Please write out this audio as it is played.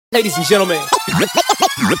Ladies and gentlemen,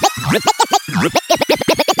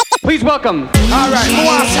 please welcome. Alright, who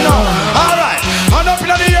wants to know? Alright, hand up in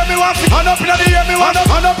the air, me want to. Hand up in the air, me want to.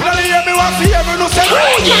 Hand up in the air, me want to. Hear me no say.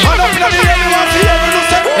 Hand up in the air, me want to. Hear me no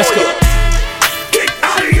say. Let's go. Get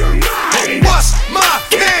out of your mind. What's my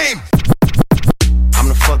name? I'm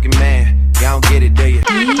the fucking man. Y'all don't get it, do you?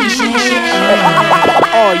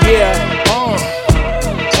 Oh yeah.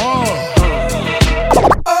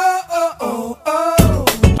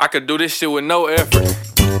 I could do this shit with no effort.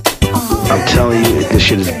 I'm telling you, this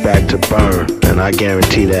shit is back to burn, and I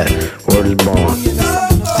guarantee that. Word is born.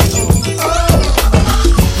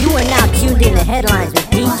 You are now tuned in to Headlines with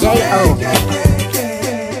DJ O.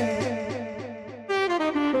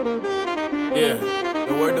 Yeah,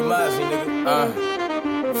 the word to Mozzie, nigga.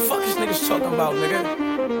 Fuck is niggas talking about, nigga?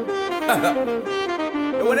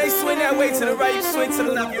 And when they swing that way to the right, you swing to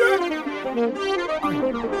the left, you heard?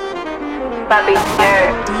 Bobby,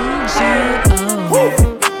 Woo.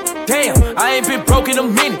 Damn, I ain't been broke in a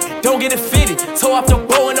minute. Don't get it fitted. Toe off the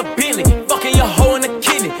bow in a Bentley. Fucking your hoe in the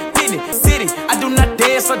kidney. City, I do not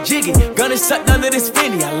dance or jiggy. Gun is sucked under this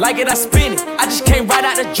Fendi. I like it, I spin it. I just came right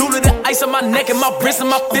out the jewelry, the ice on my neck and my wrist and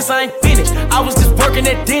my fist. I ain't finished. I was just working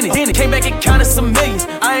at dinner. Came back and counted some millions.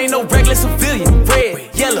 I ain't no regular civilian.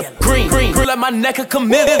 Red, yellow, green. Grew like my neck a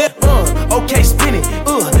chameleon. Okay, spin it.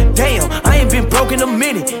 Damn, I ain't been broke in a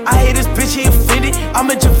minute. I hate this bitch, he offended. I'm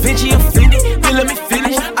a Da Vinci offended. Then let me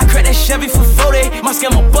finish. I cracked that Chevy for 40. My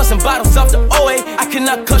scammer busting bottles off the OA. I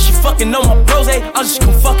cannot cuss you fucking on my bros. I'm just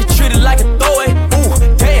gon' fucking treat it like a throwaway.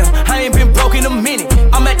 Ooh, damn, I ain't been broke in a minute.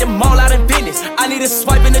 I'm at the mall out in business. I need a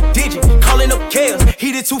swipe in a digit. Calling up Kales.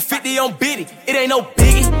 He did 250 on Biddy. It ain't no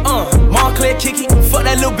biggie. Montclair kick it. Fuck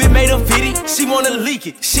that little bit made a video. She wanna leak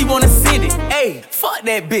it. She wanna send it. Ayy, fuck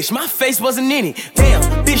that bitch. My face wasn't in it. Damn,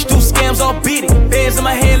 bitch do scams all beat it. Bands in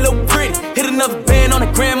my hand look pretty. Hit another band on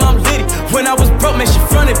the gram, I'm litty. When I was broke, man, she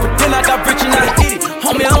fronted. But then I got rich and I did it.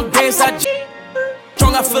 Homie, I don't dance, I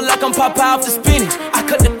strong, I feel like I'm Popeye off the spinach. I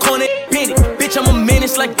cut the corner, bend it. Bitch, I'm a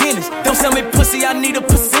menace like Dennis. Don't sell me pussy, I need a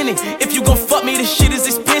percentage. If you gon' fuck me, this shit is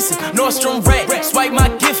expensive. Nordstrom rack, swipe my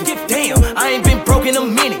gift. Damn, I ain't been broke in a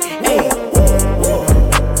minute. Ay.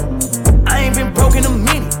 I ain't been broke in a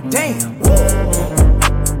minute. Damn.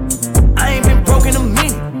 I ain't been broke in a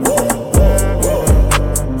minute.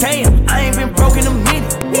 Damn, I ain't been broke in a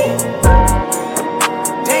minute.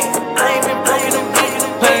 Damn, I ain't been broke in a minute.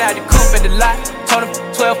 Playing out the coupe at the lot. Told him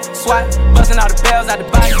 12 swat, busting all the bells out the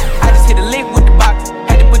box. I just hit a lick with the box,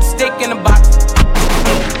 had to put the stick in the box.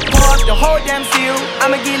 Pour up the whole damn seal,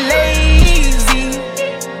 I'ma get lazy.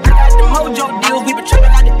 I got the mojo deals, we been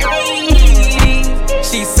tripping out the 80s.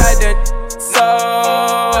 She said that,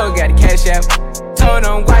 so got the cash out. Told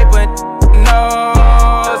him wipe it, no.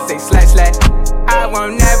 Say slash, I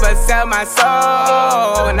won't never sell my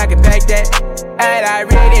soul. And I can back that, and I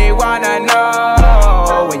really wanna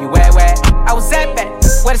know where you at, where I was at back,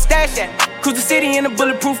 where the stash at. Cruise the city in a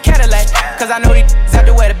bulletproof Cadillac. Cause I know these out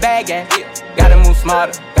there where the bag at. Gotta move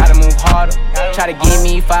smarter, gotta move harder. Try to give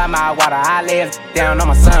me 5 mile water. I live down on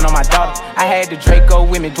my son, on my daughter. I had the Draco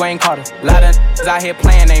with me, Dwayne Carter. Lot of out here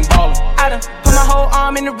playing, ain't ballin'. I done put my whole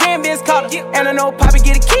arm in the rim, Ben's Carter. And I know Poppy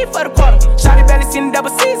get a key for the quarter. Shawty belly seen the double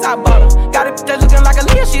C's, I bought her. Got it just looking like a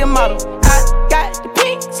Leah, she a model. I got the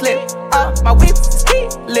pink slip, my whips is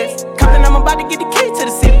keyless. Compton, I'm about to get the key to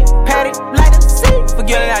the city. Patty, light up the city.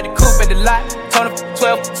 Forgetting out the coupe at the lot. Told him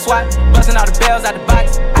 12 swat, busting all the bells out the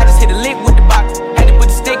box. I just hit a lick with the box, had to put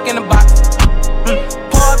the stick in the box.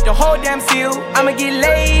 Pour up the whole damn seal, I'ma get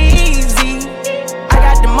lazy. I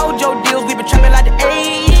got the mojo deals, we been trapping like the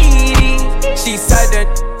 80s. She said that,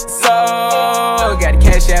 so got the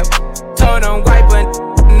cash out. Told him wipe it,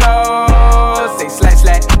 no. Say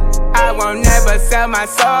slash, I won't never sell my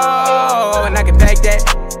soul. And I can back that,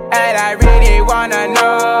 and I really wanna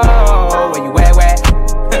know where you at, where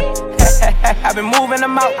I've been moving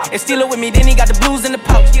them out. And steal it with me, then he got the blues in the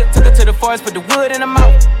pouch. Took her to the forest, put the wood in the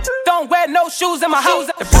mouth. Don't wear no shoes in my house.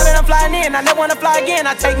 The private I'm flying in, I never wanna fly again.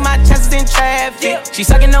 I take my chances in traffic. She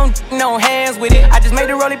sucking on no hands with it. I just made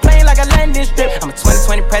the rolling plane like a landing strip. I'm a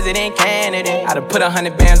 2020 president candidate. I done put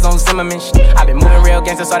 100 bands on Zimmerman shit. I been moving real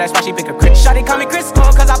gangster, so that's why she pick a crit. Shawty call me Chris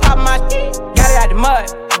Cole, cause I pop my shit. Got it out the mud,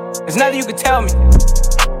 there's nothing you can tell me.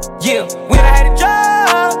 Yeah, when I had a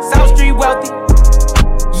job, South Street wealthy.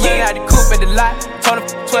 Yeah, I had the coupe at the lot. Told him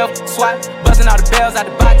 12 swat, busting all the bells out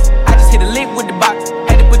the box. I just hit a lick with the box,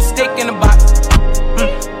 had to put the stick in the box.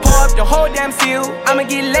 Pour up the whole damn seal, I'ma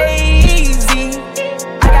get lazy.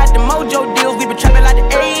 I got the mojo deals, we been trapping like the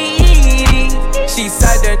 80s. She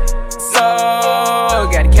said that, so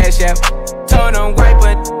got the cash out. Told him wipe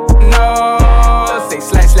it, know. Say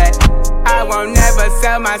slash. I won't never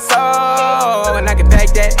sell my soul, and I can back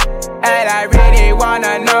that. And I really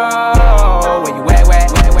wanna know where you at.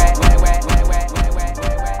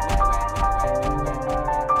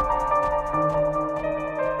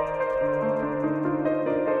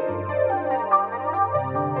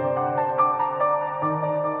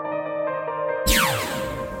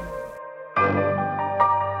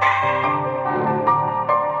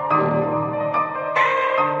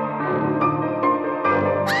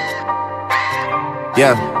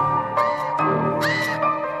 Yeah.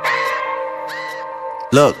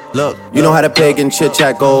 Look, you know how the pagan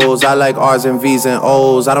chit-chat goes. I like R's and V's and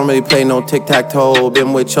O's. I don't really play no tic-tac-toe.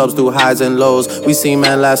 Been with chubs through highs and lows. We seen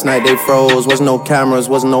man last night, they froze. Wasn't no cameras,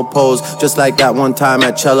 wasn't no pose. Just like that one time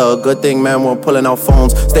at Cella. A good thing, man, we're pulling out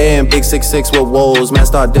phones. Stay in big 6'6" with woes. Man,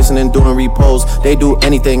 start dissing and doing repos. They do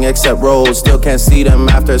anything except rolls. Still can't see them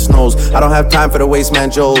after it snows. I don't have time for the waste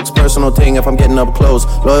man jokes. Personal thing if I'm getting up close.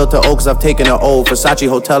 Loyal to Oaks, I've taken an O. Versace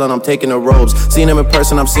Hotel and I'm taking the robes. Seeing them in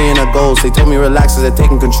person, I'm seeing a ghost. They told me relax as they're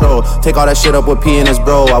taking control. Take all that shit up with P and his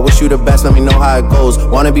bro. I wish you the best, let me know how it goes.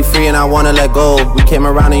 Wanna be free and I wanna let go. We came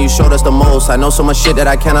around and you showed us the most. I know so much shit that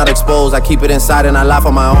I cannot expose. I keep it inside and I laugh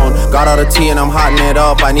on my own. Got all the tea and I'm hotting it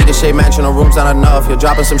up. I need a shade mansion, no room's not enough. You're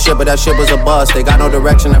dropping some shit but that shit was a bust. They got no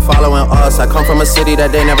direction, they're following us. I come from a city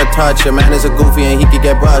that they never touch. Your man is a goofy and he could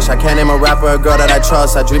get brushed. I can't name a rapper or a girl that I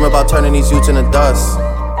trust. I dream about turning these youths into dust.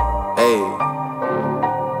 Hey.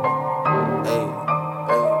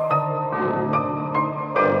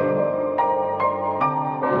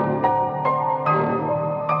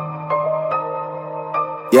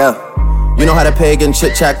 Yeah, you know how the pagan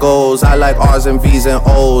chit-chat goes. I like R's and V's and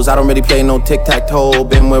O's. I don't really play no tic-tac-toe.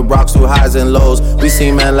 Been with rocks through highs and lows. We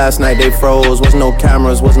seen man last night, they froze. Wasn't no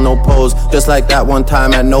cameras, wasn't no pose. Just like that one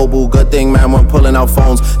time at Nobu. Good thing, man, we're pulling out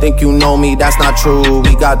phones. Think you know me, that's not true.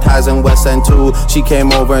 We got ties in West End too. She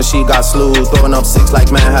came over and she got slew. Throwing up 6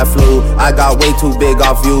 like man had flu. I got way too big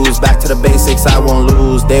off views. Back to the basics, I won't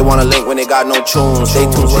lose. They wanna link when they got no tunes. Stay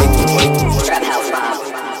tuned, stay tuned, stay tuned.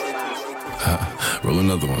 Roll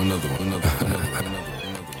another one.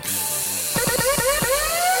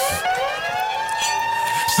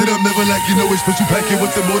 Sit up, never like you know it's special packet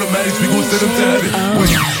with the automatics. We gon' set them to have it.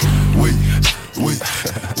 Wait.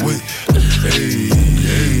 Hey.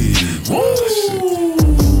 Woo!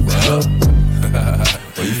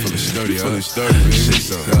 Oh, you feeling sturdy, huh?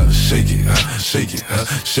 Shake it.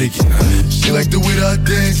 She like the way that I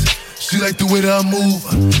dance. She like the way that I move.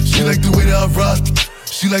 She like the way that I rock.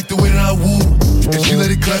 She like the way that I woo. And she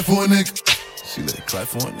let it clap for a nigga.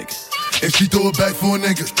 And she throw it back for a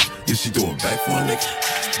nigga. Yeah, she throw it back for a nigga.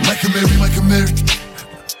 Mike and Mary.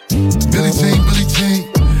 Billie Jean.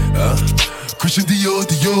 Christian Dior.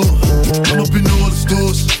 I'm up in all the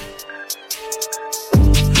stores.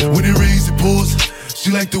 When it rains, it pours.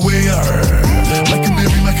 She like the way I heard. Mike and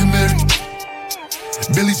Mary.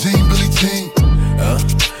 Billie Jean.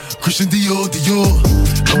 Christian Dior.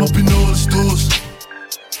 I'm up in all the stores.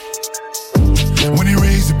 When it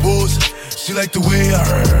rains, it pours. She like the way I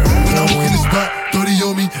heard. When I walk in the spot, 30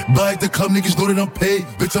 on me. Buy at the club, niggas know that I'm paid.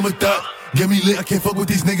 Bitch, I'm a thot. Get me lit, I can't fuck with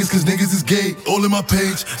these niggas cause niggas is gay. All in my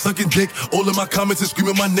page, sucking dick. All in my comments and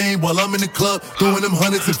screaming my name while I'm in the club. Throwing them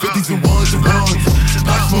hundreds and fifties and ones.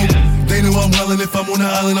 I smoke, they know I'm wildin'. If I'm on the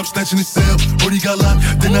island, I'm snatching his cell. Brody got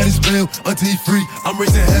locked, the night is bail. Until he free, I'm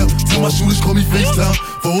raising hell. Tell my shooters call me FaceTime.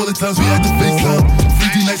 For all the times we had to FaceTime.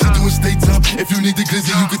 3D nights, you doing state time. If you need the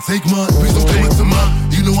glizzy, you can take mine. Please don't come up to mine.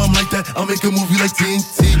 You know I'm like that, I'll make a movie like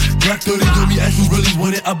TNT. Black 30 on me, ask who really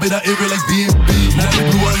want it. I bet I air it like DMB. Now the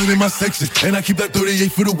blue island in my section. And I keep that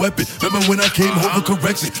 38 for the weapon. Remember when I came home for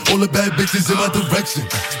correction? All the bad bitches in my direction.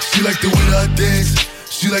 She like the way that I dance.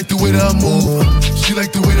 She like the way that I move. She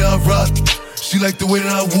like the way that I rock. She like the way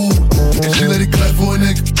that I woo. And she let it clap for a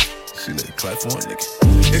nigga.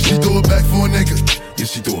 And she throw it back for a nigga. Yeah,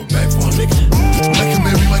 she throw it back for a nigga. Mike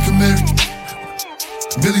and Mary.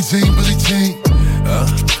 Billie Jean.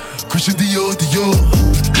 Christian Dior.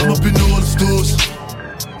 I'm up in all the stores.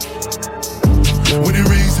 When it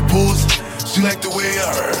rains, it pours. She like the way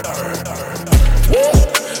I heard.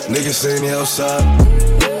 Niggas saying they outside.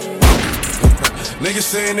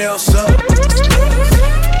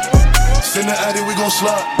 Send the Addy, we gon'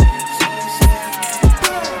 slide.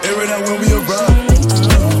 Air it out when we arrive.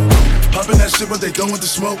 Poppin' that shit, but they done with the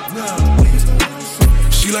smoke.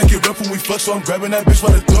 She like it rough when we fuck, so I'm grabbing that bitch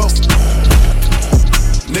by the throat.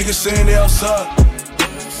 Niggas saying they outside.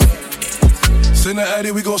 Send the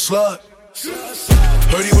Addy, we gon' slide.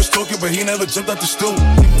 Heard he was talking, but he never jumped out the stool.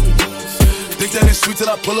 Think that it's sweet till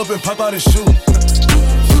I pull up and pop out his shoe.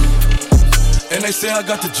 And they say I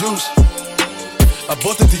got the juice. I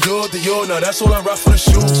bought the Dior, now that's all I rock for the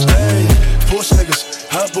shoes. Hey, Porsche niggas,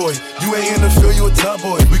 hot boy. You ain't in the field, you a top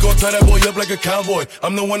boy. We gon' tie that boy up like a cowboy.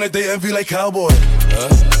 I'm the one that they envy like cowboy.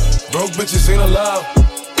 Broke bitches ain't allowed.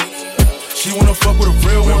 She wanna fuck with a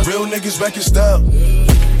real one. Real niggas back in style.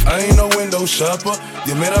 I ain't no window shopper.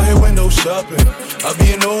 Yeah, man, out here window shopping. I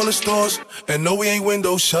be in all the stores, and no, we ain't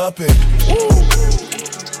window shopping. Woo.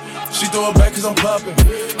 She throw it back cause I'm popping.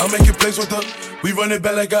 I make it plays with her. We run it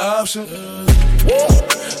back like an option. Woo.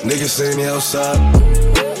 Niggas saying they outside.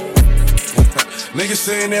 Niggas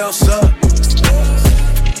saying they outside.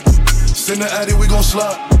 Send the addy, we gon'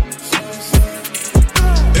 slide.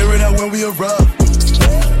 Air it out when we arrive.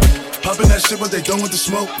 Poppin' that shit, but they done with the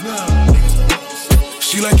smoke.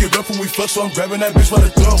 She like it rough when we fuck, so I'm grabbing that bitch by the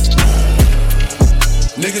throat.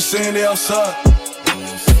 Niggas saying they outside.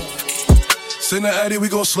 Send the addy, we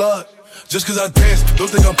gon' slide. Just cause I dance, don't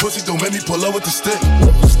think I'm pussy, don't make me pull up with the stick.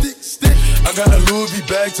 I got a Louis V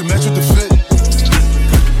bag to match with the fit.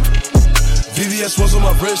 VVS was on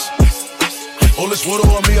my wrist. All this water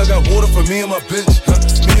on me, I got water for me and my bitch.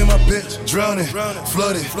 Me and my bitch, drowning,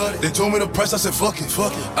 flooded. They told me the price, I said fuck it.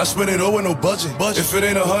 I spent it all with no budget. If it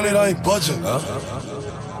ain't 100, I ain't budging. Are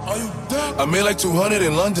you dumb? I made like 200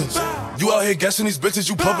 in London. You out here guessing these bitches,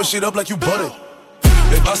 you pumping shit up like you buttered.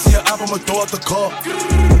 If I see her app, I'ma throw out the car.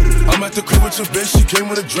 I'm at the crib with your bitch, she came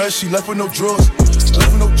with a dress, she left with no drawers.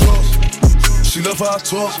 She love how I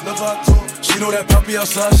talk. She know that poppy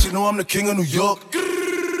outside, she know I'm the king of New York.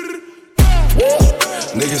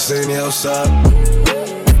 Niggas saying they outside.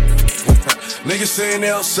 Niggas saying they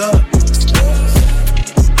outside.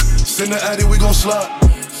 Send the addy, we gon' slide.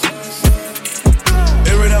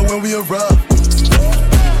 Air it out when we arrive.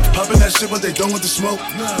 Poppin' that shit, but they done with the smoke.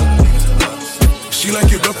 She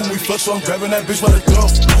like it rough when we fuck, so I'm grabbing that bitch by the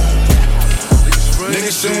throat.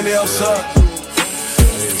 Niggas saying they outside.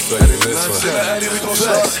 Send the addy, we gon'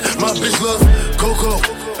 slide. My bitch love Coco.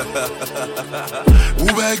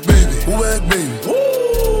 Woo back, baby. Woo back, baby.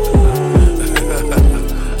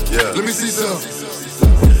 Yeah. Let me see some.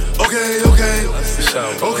 Okay.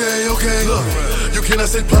 Look, you cannot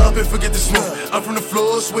say pop and forget the smoke. I'm from the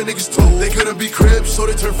floors where niggas told they couldn't be cribs, so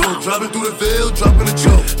they turn folk. Driving through the veil, dropping a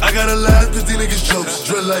joke. I gotta laugh cause these niggas jokes.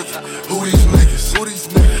 Drill like, who these niggas?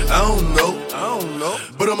 I don't know.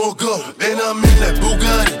 But I'm on go. And I'm in that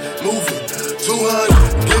Bugatti, moving 200,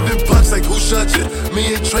 giving pucks like who shot you?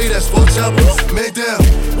 Me and Trey, that's 4 choppers. Man down.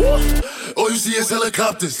 All you see is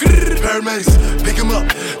helicopters. Paramedics, pick him up.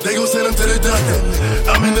 They gon' send him to the doctor.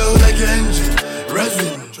 I'm in the hood like an engine.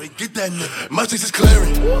 Revving, Trey, get that nigga. My chicks is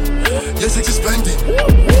clearing. Your chicks is spending.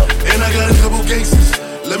 And I got a couple gangsters.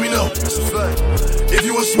 Let me know. That's a fact. If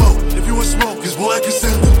you want smoke, cause boy I can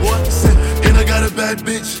send them. And I got a bad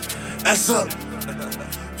bitch. Ass up.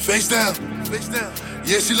 Face down.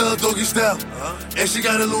 Yeah, she love doggy style. And she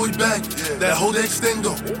got a Louis bag. That whole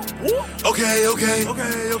extendo. Okay.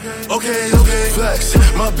 Flex.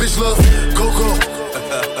 My bitch love Coco.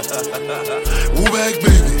 Woo back,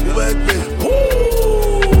 baby.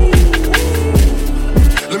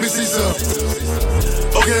 Let me see some.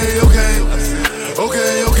 Okay.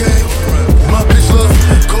 My bitch love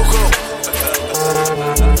Coco.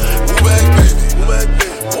 Woo back, baby.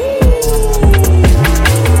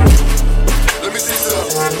 Let me see some.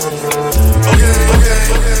 Okay.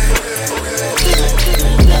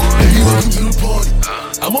 Baby, welcome to the party.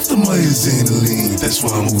 I'm off the Myers and the lean, that's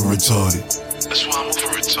why I'm moving retarded.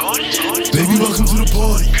 Baby, welcome to the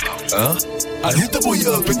party. I hit the boy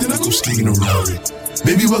up and then I go skiing around it.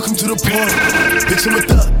 Baby, welcome to the party. Bitch, I'm a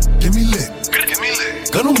thot, get me lit.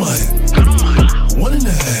 Gun on my head. 1 and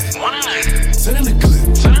a half. 10 in the clip.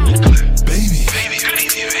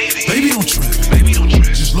 Baby, don't trip.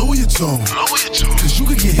 Just lower your tone. Cause you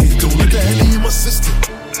could get hit. Don't let that hell in my system.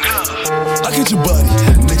 I get your body.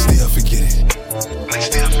 Next day I forget it.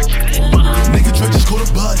 Nigga Dre just caught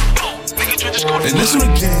a body. And that's on the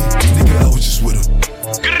game. Nigga, I was just with him.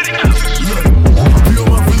 Look, be all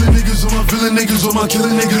my villain niggas, all my villain niggas, all my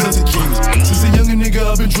killing niggas as a kid. Since a younger nigga,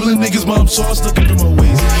 I've been drilling niggas, mom, so I stuck up in my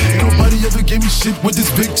ways. Ain't nobody ever gave me shit with this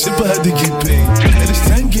big chip, I had to get paid. And it's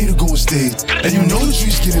 10K to go on stage, and you know the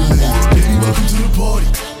streets getting laid. Baby, welcome to the party.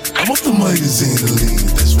 I'm off the mic and saying the lean,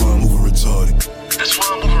 that's why I'm moving retarded.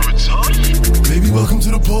 Baby, welcome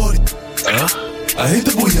to the party. I hit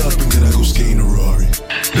the boy up and then I go skating a Rari.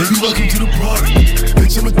 Baby, welcome to the party.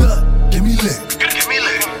 Bitch, I'm a thot, get me lit.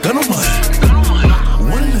 Gun on my head.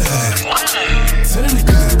 1 and a half. 10 in the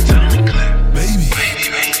clip.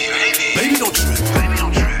 Baby, don't trip.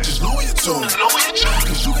 Just lower your tone.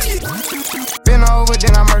 Cause you can get been over,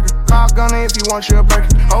 then I murder. Call gunner if you want you a burger.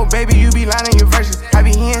 Oh, baby, you be lying your verses. I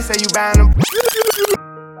be here and say you buying them.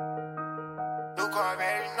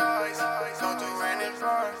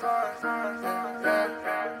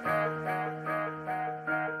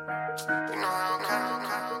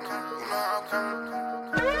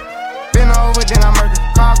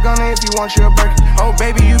 gunner if you want you a Birkin. Oh,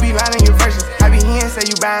 baby, you be lying in your verses. I be here and say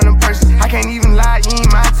you buying them purses. I can't even lie, you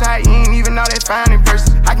ain't my type. You ain't even know that fine in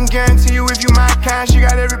person. I can guarantee you if you my kind, she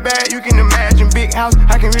got every bag you can imagine. Big house,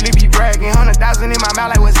 I can really be bragging. 100,000 in my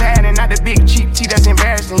mouth, like what's happening? Not the big cheap tea that's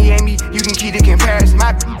embarrassing. He ain't me, you can keep the comparison.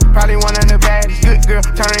 My probably one of the baddest. Good girl,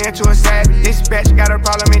 turning into a savage. This bitch got a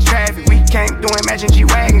problem in traffic. We can't do imagine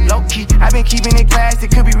G-Wagon. Low key, I been keeping it classy.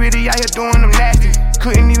 Could be really out here doing them nasty.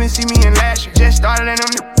 Couldn't even see me in last year. Just started in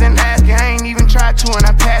them then asking. I ain't even tried to and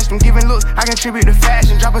I passed them. Giving looks, I contribute to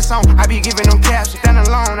fashion. Drop a song, I be giving them captions. Stand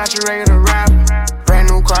alone, not your regular rapper. Brand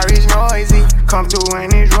new car is noisy. Come through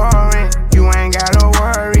and it's roaring. You ain't gotta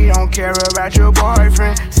worry, don't care about your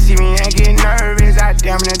boyfriend. See me and get nervous, I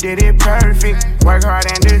damn near did it perfect. Work hard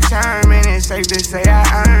and determined, it's safe to say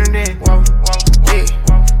I earned it. Whoa, yeah.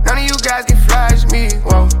 None of you guys get fly as me.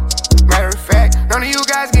 Whoa. Matter of fact, none of you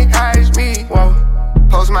guys get high as me. Whoa.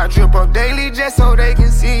 Post my drip up daily just so they can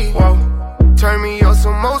see. Whoa. Turn me up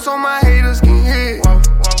some more so my haters can hear. Whoa.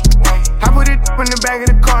 I put it in the back of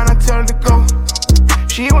the car and I tell her to go.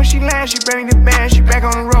 She hit when she lands, she bring me the band, she back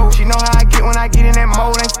on the road. She know how I get when I get in that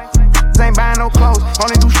mode. Ain't buying no clothes,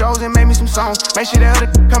 only do shows and make me some songs. Make sure the other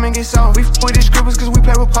come and get sold. We with the scribbles cause we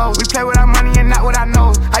play with pose. We play with our money and not with our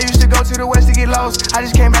nose. I used to go to the west to get lows. I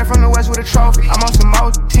just came back from the west with a trophy. I'm on some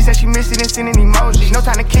mode. She said she missed it and sending emojis. No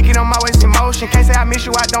time to kick it on my waist in motion. Can't say I miss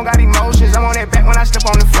you, I don't got emotions. I'm on that back when I slip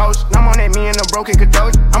on the floats. I'm on that me and the broken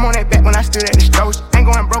Kadosh. I'm on that back when I stood at the stores. Ain't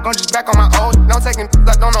going broke, I'm just back on my old. No taking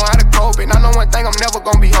I don't know how to cope it. I know one thing I'm never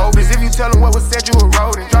gonna be hopeless. If you tell them what was said, you were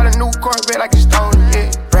rodent. Drive a new Corvette like you stole it,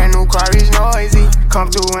 yeah. Brand new car is noisy. Come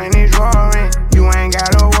through and it's roaring. You ain't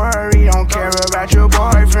gotta worry, don't care about your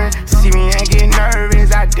boyfriend. See me and get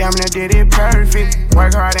nervous, I damn near did it perfect.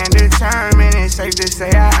 Work hard and determined, it's safe to say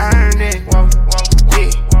I earned it. Whoa, yeah.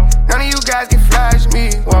 None of you guys get fly as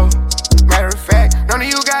me. Whoa. Matter of fact, none of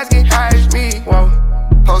you guys get high as me. Whoa.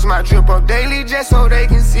 Post my drip up daily just so they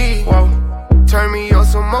can see. Whoa. Turn me up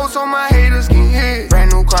some more so my haters can hear.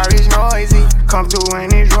 Brand new car is noisy. Come through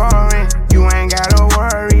and it's roaring. You ain't gotta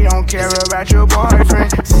worry, don't care about your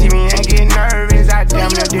boyfriend. See me and get nervous, I damn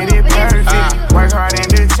near did it perfect. Work hard and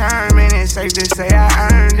determined, it's safe to say I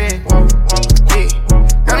earned it. Whoa, yeah.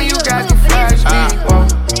 None of you guys can flash me. Whoa.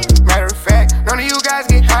 Matter of fact, none of you guys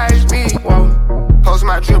get high as me. Whoa. Post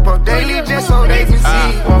my drip up daily just so they can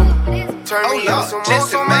see. Whoa. Turn me up some more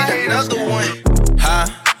so my haters can hear.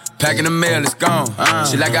 Packing the mail, it's gone.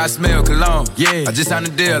 She like I smell cologne. Yeah, I just signed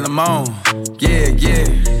a deal, I'm on. Yeah.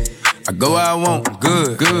 I go where I want, I'm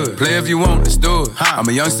good. Play if you want, let's do it. I'm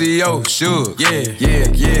a young CEO, sure. Yeah.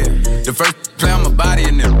 The first play on my body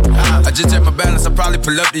in them. I just check my balance, I probably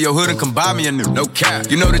pull up to your hood and come buy me a new. No cap.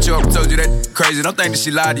 You know that your told you that crazy. Don't think that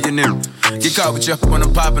she lied to you, nigga. Get caught with you when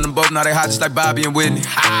I'm popping them both. Now they hot just like Bobby and Whitney.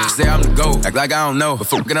 Say I'm the GOAT, act like I don't know. But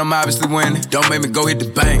fucking I'm obviously winning. Don't make me go hit the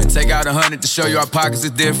bank and take out 100 to show you our pockets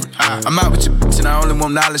is different. I'm out with your bitch and I only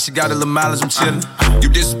want knowledge. She got a little mileage, I'm chillin'. You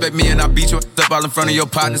disrespect me and I beat you up all in front of your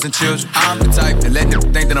partners and children. I'm the type that let them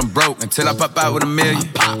think that I'm broke until I pop out with $1 million.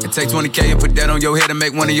 And take 20K and put that on your head and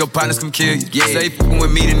make one of your partners come kill you. Yeah. Say fucking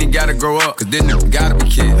with me, then he gotta grow up. Cause this nigga gotta be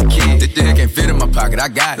kid. This thing can't fit in my pocket, I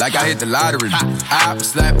got it. Like I hit the lottery. I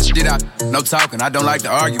slap the shit out, no talking, I don't like to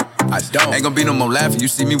argue. I don't. Ain't gonna be no more laughing. You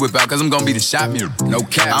see me whip out, cause I'm gonna be the shot mirror. No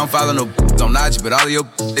cap. I don't follow no on IG, but all of your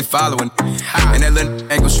they following. And that little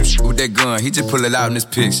ain't gon' shoot shit with that gun. He just pull it out in this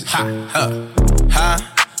picture.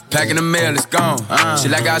 Packing the mail, it's gone. She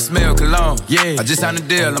like I smell cologne. Yeah. I just signed a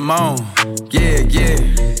deal, I'm on. Yeah.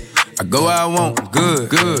 I go where I want, I'm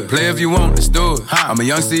good. Play if you want, let's do it. I'm a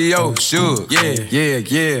young CEO, sure.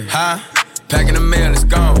 Yeah. Packing the mail, it's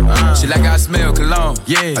gone. She like I smell cologne.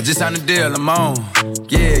 Yeah. I just signed a deal, I'm on.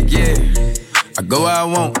 Yeah. I go where I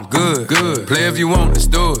want, I'm good. Play if you want, let's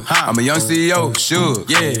do it. I'm a young CEO, sure.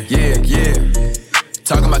 Yeah.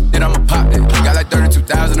 Talking about that, I'ma pop that. Got like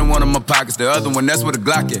 32,000 in one of my pockets. The other one, that's where the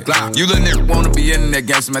Glock at. You little nigga wanna be in that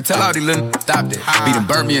game, so man, tell all these little niggas stop that. Beat and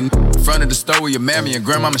burn me in front of the store where your mammy and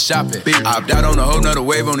grandmama shop at. I opt out on a whole nother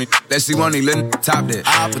wave on it. Let's see one of these little top that.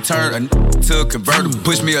 I return to a convertible,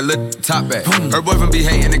 push me a little top back. Her boyfriend be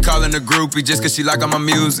hating and calling a groupie just cause she like all my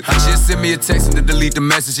music. She'll send me a text and to delete the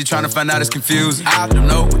message. She tryna find out it's confusing. I don't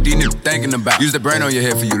know what these niggas thinking about. Use the brain on your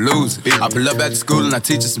head for you lose it. I pull up at the school and I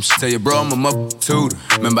teach her some shit. Tell you, bro, I'm a motherfucking tutor.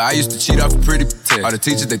 Remember, I used to cheat off a pretty test. All the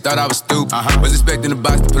teachers, they thought I was stupid. Was expecting the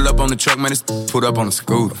box to pull up on the truck, man, it's pulled up on the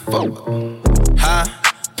scooter.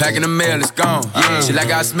 Packing the mail, it's gone. She like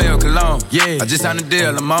I smell cologne. I just signed a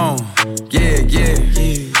deal, I'm on. Yeah.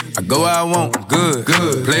 I go where I want, I'm good.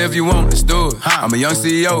 Play if you want, let's do it. I'm a young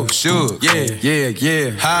CEO, sure.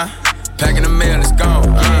 Yeah. Packing the mail, it's gone.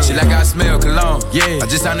 She like I smell cologne. I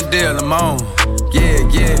just signed a deal, I'm on. Yeah,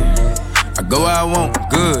 yeah. I go where I want,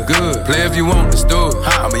 good, good. Play if you want, let's do it.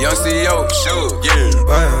 I'm a young CEO, sure, yeah.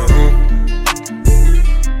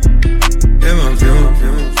 In my view,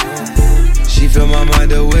 she fill my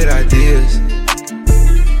mind up with ideas.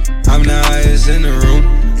 I'm the highest in the room.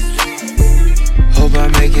 Hope I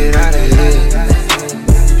make it out of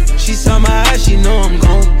here. She saw my eyes, she know I'm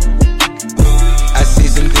gone. I see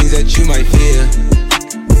some things that you might fear.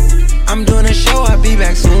 I'm doing a show, I'll be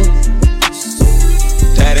back soon.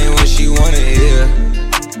 That ain't what she wanna hear.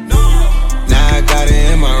 Now I got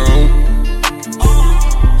it in my room.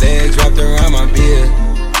 Legs wrapped around my beard.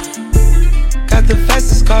 Got the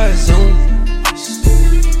fastest car, Zoom.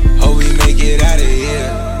 Hope we make it out of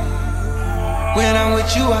here. When I'm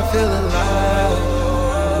with you, I feel alive.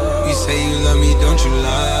 You say you love me, don't you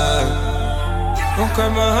lie? Don't cry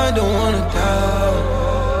my heart, don't wanna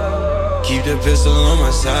die. Keep the pistol on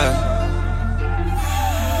my side.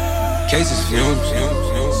 Cases fumes.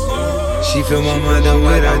 She fill my mind up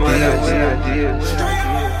with ideas.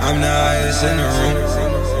 I'm the highest in the room.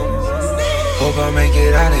 Hope I make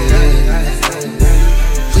it out of here.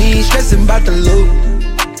 We ain't stressing about the loot.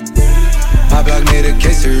 My block made a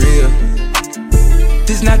quesadilla.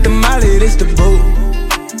 This not the molly, this the boot.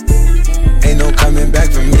 Ain't no coming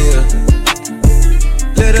back from here.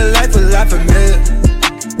 Live a life a lot familiar.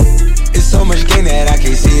 It's so much gain that I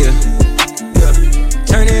can't see it.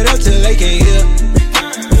 Turn it up till they can't hear.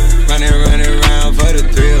 Running around for the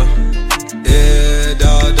thrill. Yeah,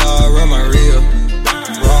 dog, run my reel.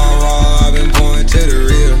 Raw, I've been pouring to the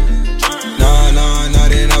real. Nah,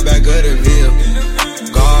 then I'm back of the veil.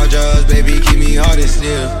 Gorgeous, baby, keep me hard and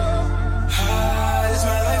still. This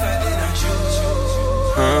my life, I did not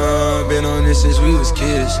choose. Been on this since we was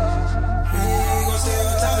kids. We gon' stay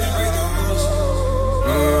on top and break the rules.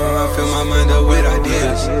 I fill my mind up with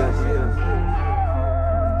ideas.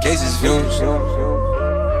 Cases fumes.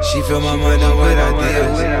 She fill my mind up with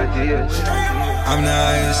ideas. I'm the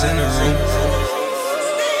highest in the room.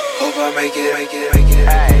 Hope I make it. Hey,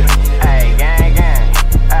 gang,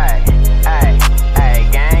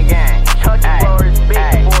 hey, gang. Chuck the Flores,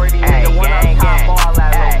 big 40, the one up top, all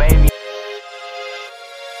that little baby.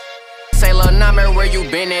 Say, lil' Nahmer, where you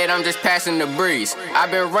been at? I'm just passing the breeze. I've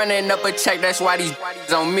been running up a check, that's why these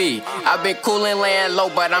on me. I've been coolin', laying low,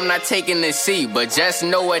 but I'm not taking the seat. But just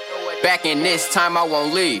know it, back in this time I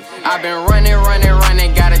won't leave. I've been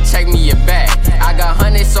running, gotta check me your bag. I got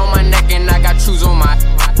hundreds on my neck and I got trues on my.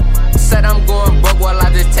 Said I'm going broke while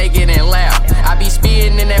I just take it and laugh. I be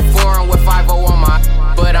speeding in that foreign with 5-0 on my.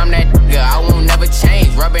 But I'm that nigga, I won't never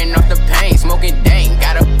change. Rubbing off the pain, smoking dang.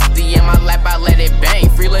 Got a pussy in my lap, I let it bang.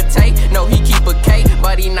 Free Latte, no he keep a K,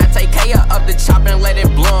 but he not take K up the chop and let it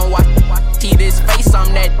blow. Watch see this face,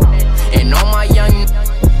 I'm that. And all my young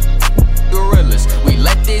gorillas, we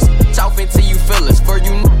let this off until you feel us. For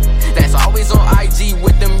you that's always on IG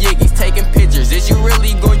with them yiggies taking pictures. Is you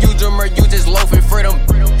really gon' use them or you just loafing for them?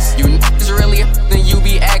 You niggas really then you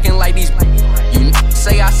be acting like these. You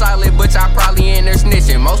say I solid, but y'all probably in there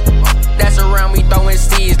snitching. Most that's around me throwing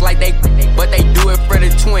seeds like they, but they do it for the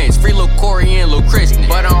twins. Free Lil Corey and Lil Christian,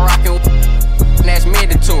 but I'm rocking. That's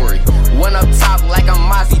mandatory. One up top like I'm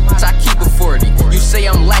Mozzie, I keep a 40. You say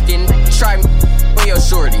I'm lacking, try me for your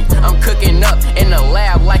shorty. I'm cooking up in the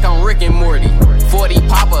lab like I'm Rick and Morty. 40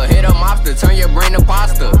 popper, hit a mobster, turn your brain to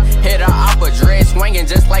pasta. Hit a oppa, dread swinging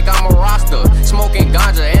just like I'm a roster. Smoking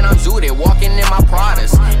ganja and I'm zooted, walking in my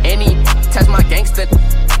Pradas. Any touch my gangster,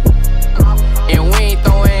 and we ain't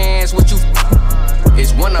throwing hands with you.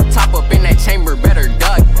 It's one up top up in that chamber, better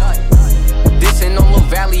duck. This in no Lil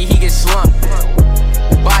Valley, he get slumped.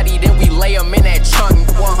 Body, then we lay him in that trunk.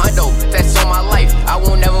 100, that's on my life. I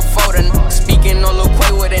won't never fold a speaking on Lil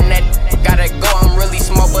Quay with a net. Gotta go, I'm really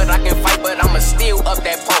small, but I can fight, but I'ma steal up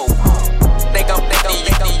that pole.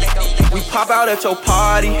 We pop out at your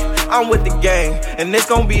party, I'm with the gang, and it's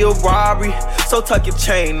gon' be a robbery. So tuck your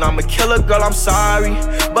chain, I'm a killer girl, I'm sorry,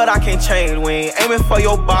 but I can't change. We ain't aiming for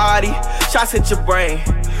your body, shots hit your brain.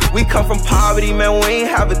 We come from poverty, man, we ain't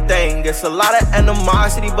have a thing. It's a lot of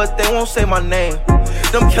animosity, but they won't say my name.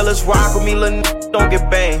 Them killers rock with me, little don't get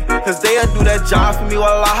banged. Cause they'll do that job for me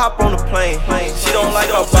while I hop on the plane. She don't like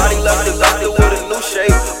my body, left the doctor with a new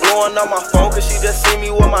shape. Blowing up my phone cause she just see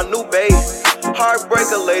me with my new babe.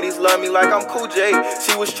 Heartbreaker ladies love me like I'm Cool J.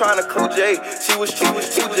 She was tryna Cool J. She was J.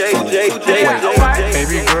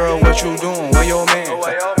 Baby girl, what you doing? Where your man?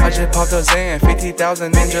 I just popped a Zan,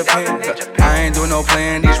 50,000 in Japan. I ain't doing no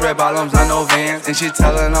plan, these red bottoms, not no Vans. And she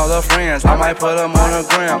telling all her friends, I might put them on the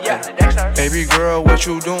gram. Baby girl, what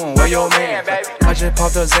you doing? Where your man? I just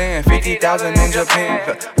popped a Zan, 50,000 in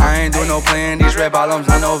Japan. I ain't do no plan, these red bottoms,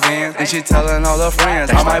 I know Vans. And she telling all her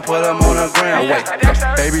friends, I might put them on the gram. Wait,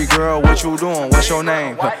 baby girl, what you doing? What's your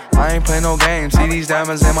name? I ain't play no games, see these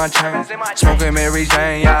diamonds in my chain. Smoking Mary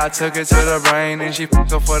Jane, yeah, I took it to the brain. And she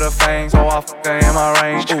fucked up for the fame, so I fuck her in my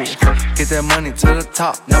range. Ooh, get that money to the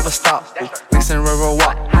top, never stop. Ooh, mixing river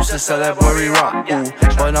walk, used to sell that boy rock. Ooh,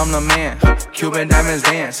 but I'm the man, Cuban diamonds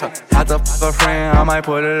dance. Had to fuck a friend, I might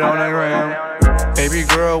put it on the gram. Baby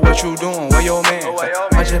girl, what you doing? Where your man?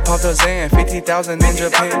 I just popped a Zan, 50,000 in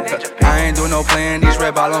Japan. I ain't do no plan, these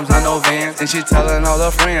red bottoms, I know Vans. And she telling all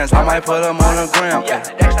her friends, I might put them on the gram.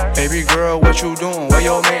 Baby girl, what you doing? Where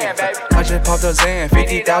your man? I just popped a Zan,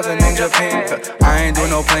 50,000 in Japan. I ain't do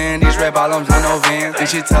no plan, these red bottoms, I know Vans. And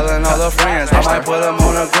she telling all her friends, I might put them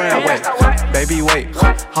on the gram. Wait, baby, wait,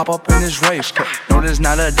 hop up in this race. No, this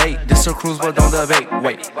not a date, this a cruise, but don't debate.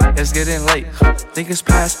 Wait, it's getting late, think it's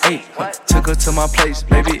past 8. Took her to my place,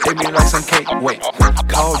 baby, eat me like some cake. Wait,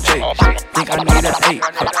 call Jake, think I need an 8.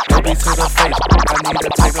 Baby to the face, I need to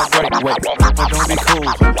take a break. Wait, but don't be cool,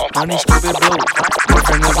 honey stupid blue.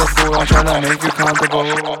 Girlfriend is a fool, I'm tryna make you comfortable.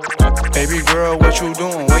 Baby girl, what you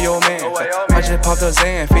doing? Where your man? I just popped a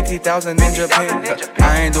Zan, 50,000 in Japan.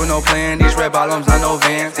 I ain't do no plan, these red bottoms, I know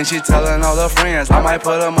Vans. And she telling all her friends, I might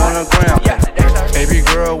put them on the gram. Baby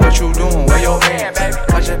girl, what you doing? Where your man?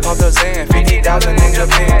 I just popped a Zan, 50,000 in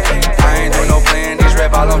Japan. I ain't do no plan, these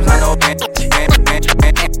red bottoms, I know Vans.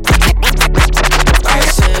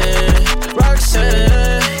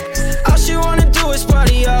 Roxanne, all she wanna do is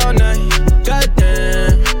party all night.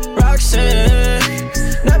 Goddamn, Roxanne,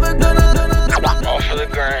 never gonna. All for the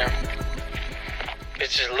gram.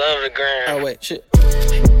 Bitches love the gram. Oh wait, shit.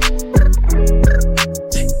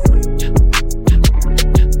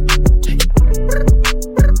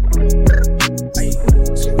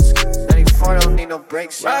 No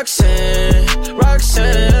breaks, Roxanne,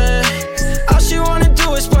 Roxanne, all she wanna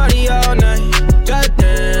do is party all night.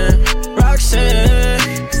 Goddamn,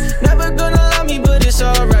 Roxanne, never gonna love me, but it's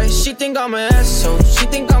alright. She think I'm an asshole, she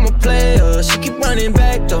think I'm a player. She keep running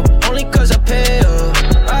back though, only cause I pay her.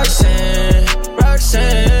 Roxanne,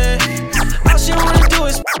 Roxanne, all she wanna do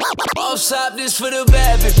is Offside this for the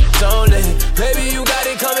bad bitches only. Baby, you got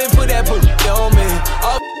it, come and put that booty on me.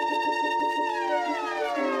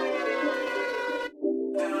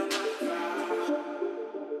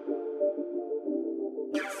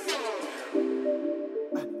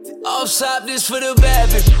 Offside this for the bad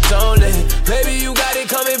bitches only. Baby, you got it,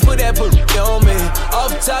 come and put that booty on me.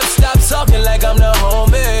 Off top, stop talking like I'm the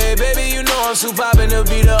homie. Baby, you know I'm too poppin' to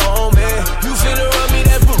be the homie. You finna run me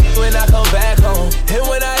that booty when I come back home. And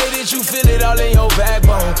when I hit it, you feel it all in your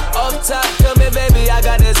backbone. Off top, come here, baby, I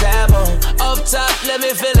got this tab on. Off top, let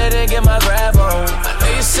me feel it and get my grab on. I know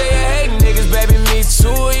you say you hate niggas, baby, me too.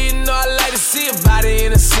 You know I like to see a body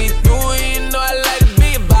in a see-through. You know I like to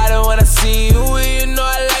be about it when I see you. You know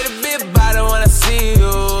I like to be about it when I see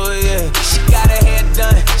you, yeah. She got her hair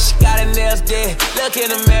done, she got her nails dead. Look in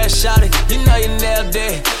the mirror, shout it, you know you nailed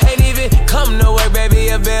it. Ain't even come to work, baby,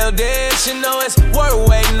 you build it. You know it's worth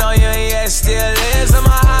waiting on you, yeah, it still is. I'm a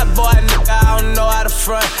hot boy, nigga, I don't know how to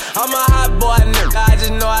front. I'm a hot boy, nigga, I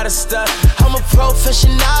just know how to stunt. I'm a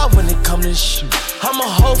professional when it come to shoot. I'm a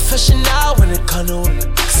whole professional when it come to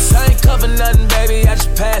work. Cause I ain't cover nothing, baby, I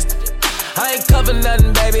just passed it. I ain't cover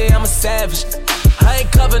nothing, baby, I'm a savage. I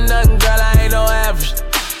ain't cover nothing, girl, I ain't no average.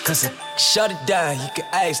 Cause I shut it down, you can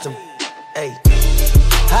ask them. Hey,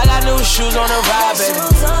 I got new shoes on the ride, baby.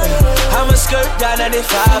 I'm a skirt down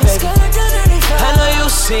 95, baby. I know you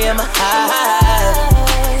see in my eyes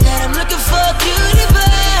that I'm looking for a cutie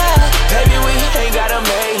pie. Baby, we ain't gotta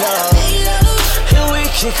make love, and we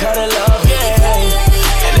can cut a love,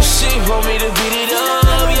 yeah. And if she want me to beat it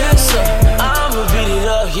up, yes, sir, I'ma beat it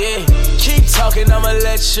up, yeah. Keep talking, I'ma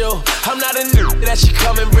let you. I'm not a nigga that you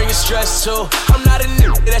come and bring a stress to. I'm not a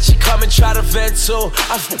nigga that you come and try to vent to.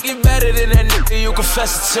 I fucking better than that nigga you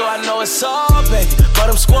confess it to. I know it's all, baby, but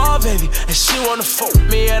I'm squad, baby. And she wanna fuck with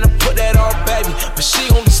me and I put that on, baby. But she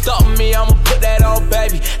gon' be stopping me, I'ma put that on,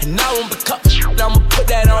 baby. And I won't become I'ma put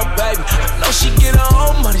that on, baby. I know she get her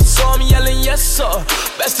own money, so I'm yelling yes, sir.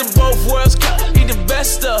 Best of both worlds, gotta be the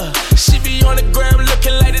best of. She be on the gram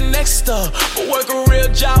looking like the next up, but work a real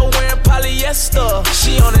job wearing polyester.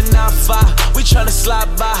 She on a 9-5, we tryna slide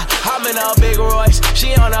by. I'm in a big Royce,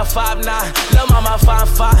 she on a 5'9". Lil' mama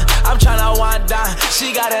fine. I'm tryna wind down.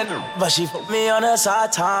 She got a but she put me on her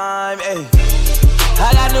side time. Ayy,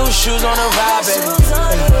 I got new shoes on the ride, baby.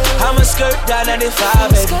 Ay, I'm a skirt down 95,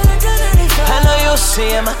 baby. I know you'll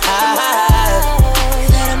see in my eyes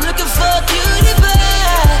that I'm looking for a cutie pie.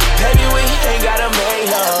 Baby, we ain't gotta make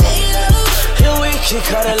love, and we can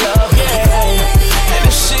cut a love, yeah.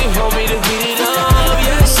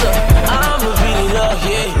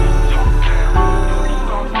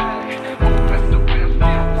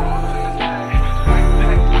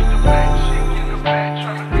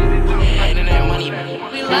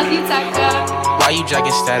 Why you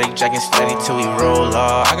jacking steady till we roll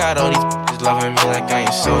off? I got all these bitches loving me like I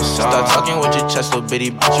ain't so soft. Start talking with your chest, little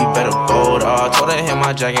bitty bitch, you better bold off. Told her hit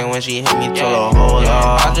my jacket when she hit me, told her hold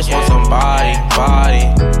off. I just want somebody,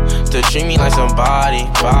 to treat me like somebody,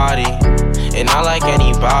 and not like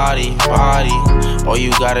anybody, All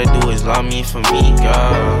you gotta do is love me for me,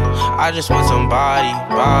 girl. I just want somebody,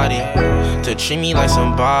 to treat me like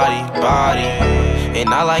somebody, and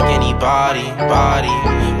not like anybody,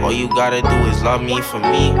 All you gotta do is love me for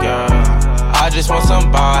me, girl. I just want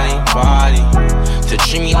somebody, to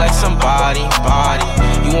treat me like somebody,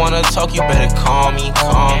 You wanna talk, you better call me.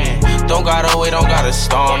 Don't gotta wait, don't gotta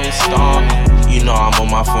storm me. You know I'm on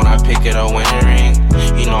my phone, I pick it up when it ring.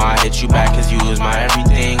 You know I hit you back cause you was my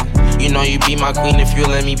everything. You know you be my queen if you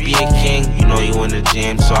let me be a king. You know you in the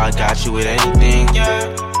gym, so I got you with anything.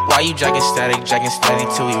 Why you jacking steady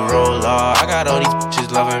till we roll off? I got all these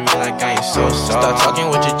bitches loving me like I ain't so soft. Start talking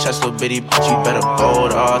with your chest, little bitty bitch, you better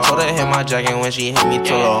bold off. Told her hit my jacket when she hit me,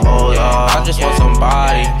 told her hold off. I just want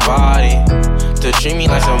somebody, to treat me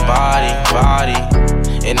like somebody,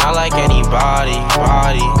 and not like anybody,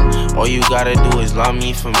 All you gotta do is love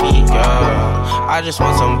me for me, girl. I just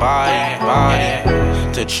want somebody,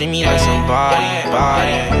 to treat me like somebody,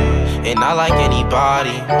 and not like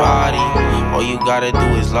anybody, All you gotta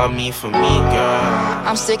do is love me for me, girl.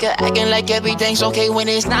 I'm sick of acting like everything's okay when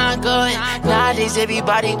it's not good. Nowadays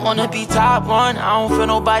everybody wanna be top one. I don't feel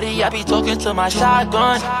nobody, I be talking to my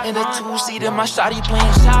shotgun. In the two-seater, my shawty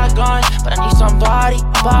playing shotgun. But I need somebody,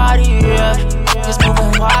 yeah. Just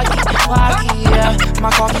moving wacky, yeah.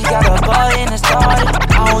 My coffee got a butt and it started.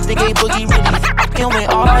 I don't think a boogie really f***ing with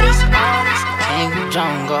artists. Ain't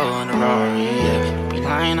jungle on the Rari, yeah. Be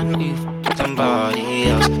lying, I know you f***ing somebody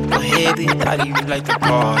else. Go ahead, be daddy, you like the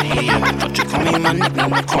party, yeah. Don't you call me my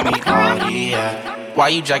nickname, call me Cardi, yeah. Why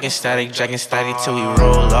you jacking steady till we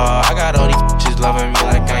roll off? I got all these bitches loving me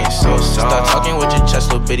like I ain't so soft. Start talking with your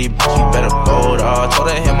chest, little bitty bitch, you better bold off. Told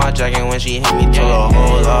her hit my jacket when she hit me, told her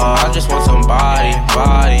hold off. I just want somebody,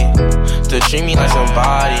 to treat me like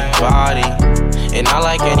somebody, and not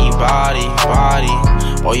like anybody,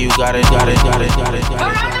 All you gotta.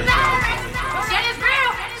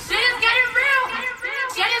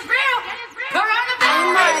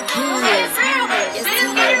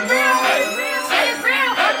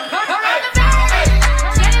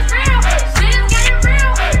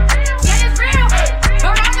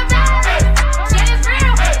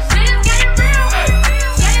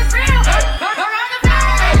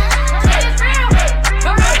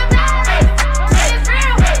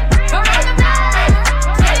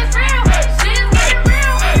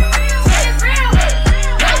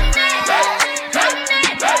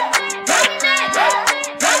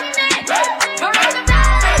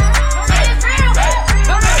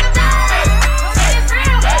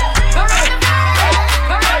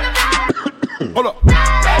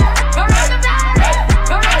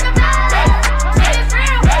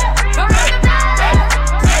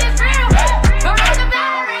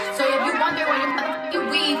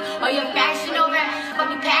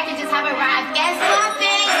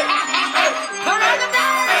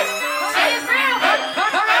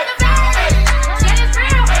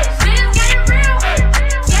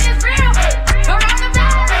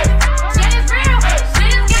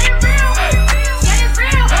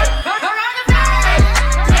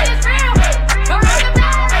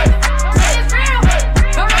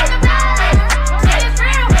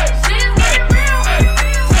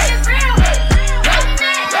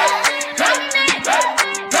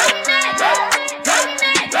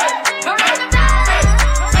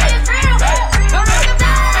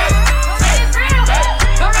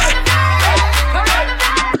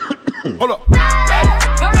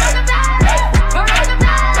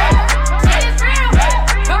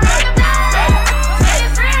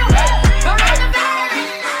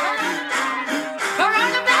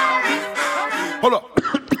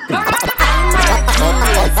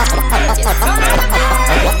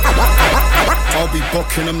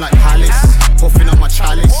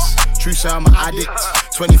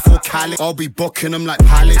 I'll be booking them like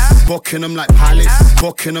Palace, booking them like Palace,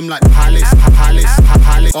 booking them like Palace,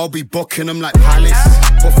 Palace. I'll be booking them like Palace,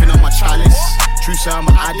 puffing on my chalice. True say I'm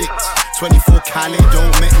an addict, 24 Cali,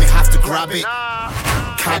 don't make me have to grab it.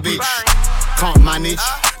 Cabbage, can't manage,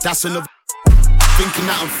 that's another. Thinking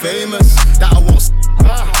that I'm famous, that I won't.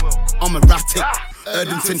 I'm erratic,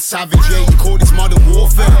 Erdington Savage, yeah, you call this modern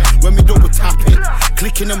warfare. When we double tap it,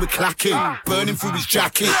 clicking and we clacking, burning through his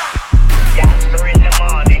jacket. Gangster in the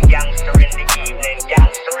morning, gangster in the evening,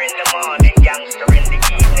 gangster in the morning, gangster in the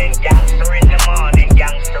evening, gangster in the morning,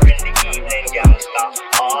 gangster in the evening, gangster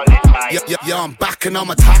all the time. Yeah, I'm back and I'm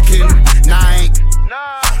attacking. Nah, I ain't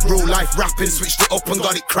real life rapping, switched it up and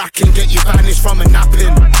got it cracking. Get you vanished from a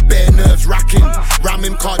napping, bare nerves racking.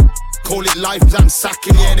 Ramming card, call it life, I'm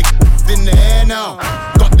sacking. Yeah, the in the air now,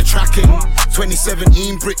 got the tracking.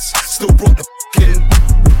 2017 bricks, still brought the f***ing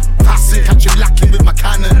passing. Catch him lacking with my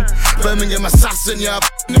cannon. Birmingham assassin, yeah,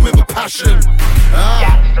 him with a passion.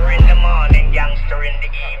 Gangster in the morning, gangster in the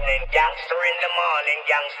evening. Gangster in the morning,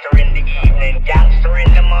 gangster in the evening. Gangster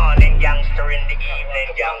in the morning, gangster in the evening.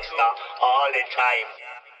 Gangster all the time.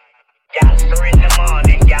 Gangster in the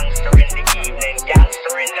morning, gangster in the evening.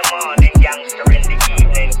 Gangster in the morning, gangster in the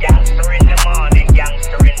evening. Gangster in the morning,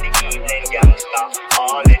 gangster in the evening. Gangster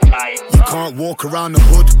all the time. You can't walk around the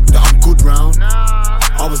hood that I'm good round.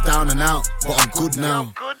 I was down and out, but I'm good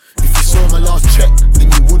now. If you saw my last check,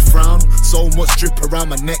 then you would frown. So much drip around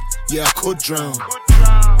my neck, yeah, I could drown.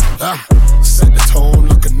 Set the tone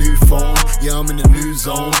like a new phone. Yeah, I'm in the new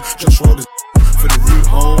zone. Just roll the for the route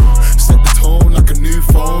home. Set the tone like a new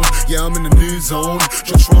phone. Yeah, I'm in the new zone.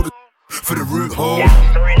 Just roll the for the route home.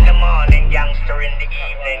 Gangster in the morning, gangster in the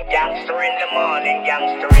evening. Gangster in the morning,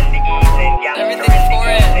 gangster in the evening. Gangster in the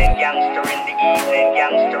evening, gangster in the evening.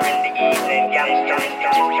 Gangster in the evening, gangster in the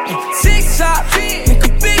evening. 6 shots, make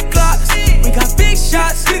a big glocks. We got big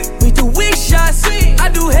shots, we do weak shots. I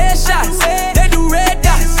do headshots, they do red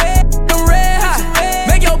dots. I'm red hot,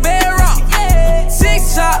 make your bed rock.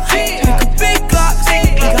 6 shots, make a big glocks.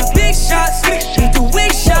 We got big shots, we do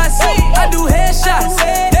weak shots. I do headshots,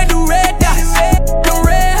 they do red dots. I'm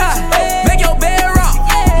red hot, make your bed rock.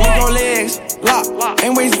 Move your legs, lock.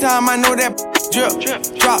 Ain't wasting time, I know that drip,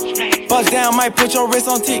 drop. Bust down, might put your wrist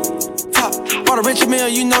on tick. Top. For the Richard Mill,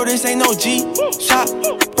 you know this ain't no G shot.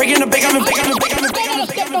 Breaking the big, I'm in big.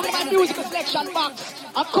 Step down in my musical selection box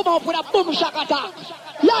and come up with a boom shock attack.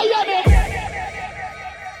 Yeah, man.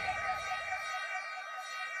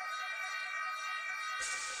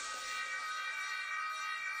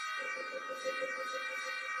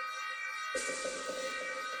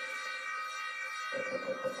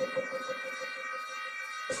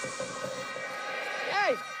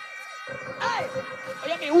 Hey! Oh,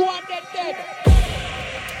 you mean one dead?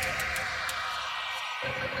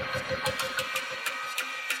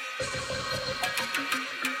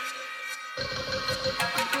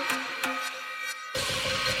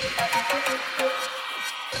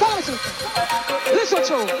 Listen to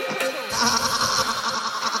sound.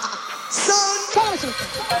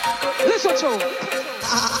 Listen to sound.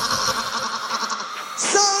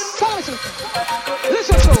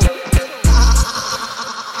 Listen to sound.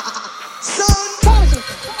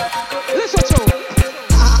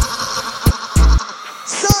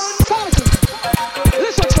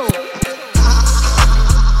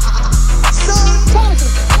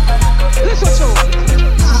 Listen to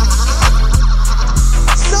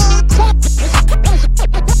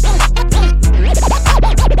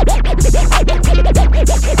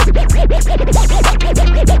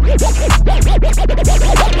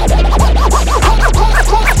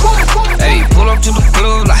Hey, pull up to the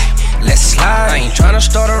club like, let's slide. I ain't tryna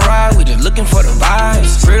start a ride, we just looking for the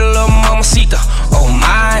vibes. Pretty little mamacita, oh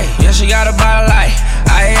my. Yeah, she got a body like,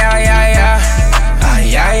 ay, ay, ay, ay.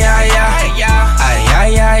 Ay, ay, ay, ay. Ay,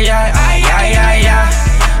 ay, ay, ay. Ay, ay, ay, ay.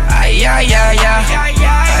 Ay, ay, ay, ay.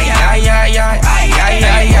 Ay, ay,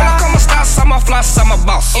 ay, ay. I'ma come and start, I'm a floss, I'm a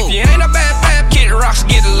boss. If you ain't a bad kid, rocks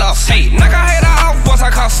get lost. Hey, knock her head off, what's her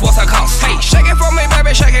cost? Hey, shake it for me,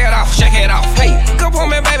 baby, shake it off. Hey, come for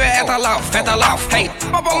me, baby, at the loft. Hey,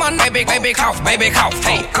 up on my neck, baby, cough.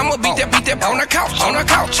 Hey, I'ma beat that on the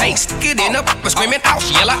couch. Hey, stick it in up, screaming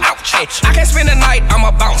ouch, yellow ouch. Hey, I can't spend the night,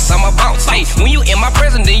 I'ma bounce. Hey, when you in my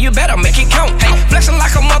presence, then you better make it count. Hey, flexing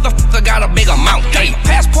like a motherfucker, got a big amount. Hey,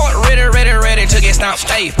 passport ready to get stamped.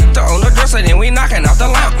 Hey, on the dresser, then we knocking off the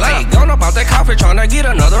lamp. Hey, gone about that coffee, tryna get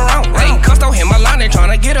another round. Hey, cussed on him a line, they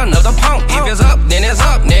tryna get another pound. If it's up, then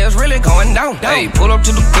it's really going down. Hey, pull up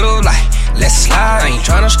to the club like, let's slide. I ain't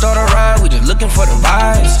tryna start a ride, we just looking for the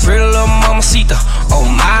vibes. Pretty little mamacita, oh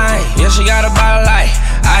my. Yeah, she got a body like,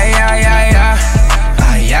 ay, ay, ay, ay.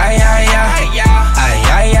 Ay, ay, ay, ay. Ay,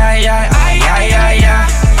 ay, ay, ay. Ay, ay, ay, ay.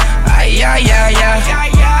 Ay, ay, ay, ay.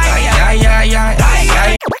 Ay, ay, ay,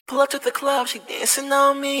 ay. Pull up to the club, she dancing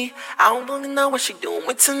on me. I don't really know what she doing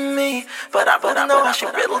to me, but I really know how she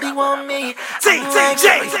really want me.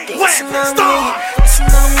 DJ, dancing on me,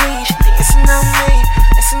 dancing on me, she dancing on me,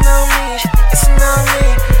 dancing on me, she dancing on me,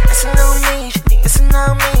 dancing on me, she dancing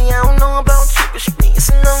on me. I don't know about you, but she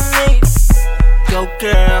dancing on me. Go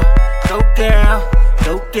girl, go girl,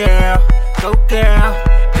 go girl, go girl,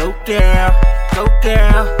 go girl, go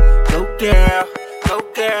girl, go girl, go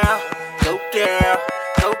girl, go girl.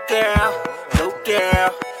 Go girl, go girl,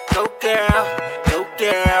 go girl.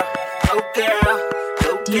 Right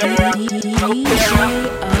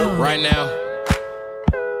now,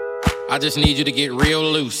 I just need you to get real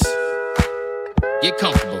loose. Get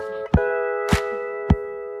comfortable.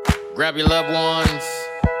 Grab your loved ones,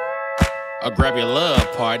 or grab your love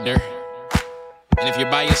partner. And if you're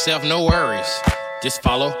by yourself, no worries. Just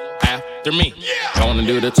follow after me. Gonna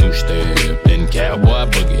do the two-step, then cowboy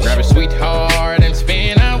boogie. Grab a sweetheart and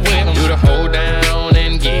spin out with him. Do the hold down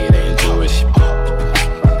and get into it.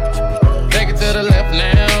 Take it to the left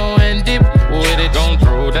now and dip with it. Don't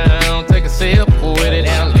throw down, take a sip with it.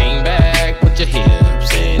 Now lean back, put your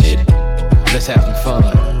hips in it. Let's have some fun.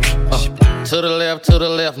 To the left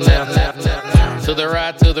now. To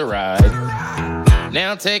the right.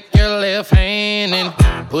 Now take your left hand and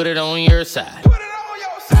put it on your side.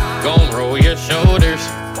 Gon' roll your shoulders,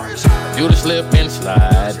 do the slip and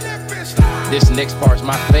slide. This next part's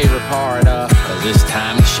my favorite part, cause it's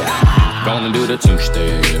time to shine. Gonna do the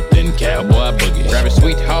two-step, then cowboy boogie. Grab a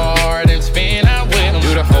sweetheart and spin out with him.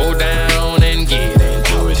 Do the hold down and get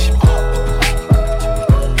into it.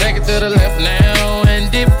 Take it to the left now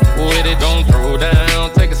and dip with it. Don't throw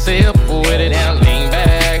down, take a sip with it. Now lean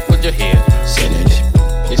back, put your hips in it.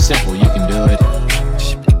 It's simple, you can do it.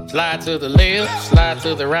 Slide to the left, slide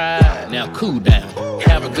to the right. Now cool down,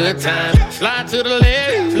 have a good time. Slide to the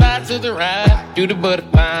left, slide to the right. Do the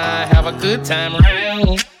butterfly, have a good time.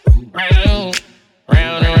 Round, round,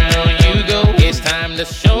 round and round you go. It's time to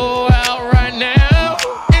show out right now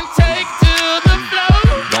and take to the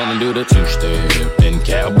floor. Gonna do the two-step, then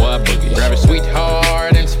cowboy boogie. Grab a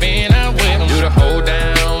sweetheart and spin out with him. Do the hold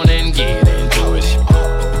down and get into it.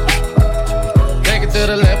 Take it to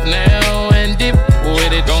the left now and dip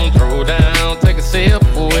with it. Don't throw down, take a sip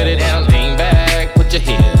with it. Now lean back, put your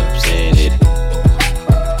hips in it.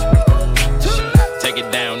 Take it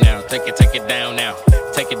down now, take it down now.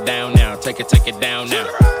 Take it down now, take it down now.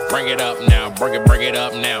 Bring it up now, bring it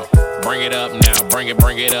up now. Bring it up now, bring it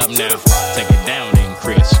up now. Take it down and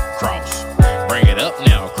crisscross. Bring it up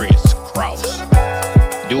now, crisscross.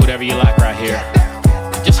 Do whatever you like right here.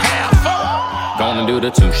 Just have fun. Gonna do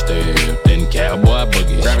the two-step, then cowboy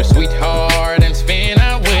boogie. Grab a sweetheart and spin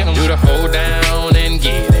out with him. Do the hold down and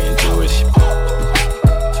get into it.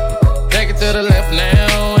 Take it to the left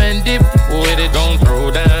now and dip with it. Don't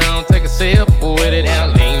throw down, take a sip with it. Now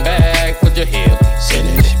lean back, put your hips in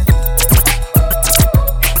it.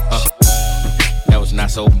 That was not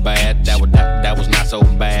so bad. That was not so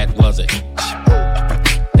bad, was it?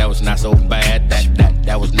 That was not so bad.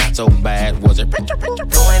 That was not so bad, was it? Doing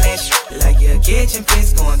that shit like your kitchen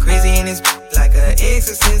fist, going crazy in this like an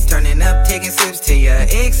exorcist. Turning up, taking sips till you're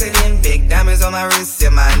exiting. Big diamonds on my wrist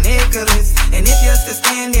and my necklace. And if you're still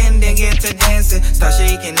standing, then get to dancing. Start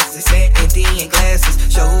shaking, it's the same empty in glasses.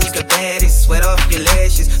 Show who's the baddest, sweat off your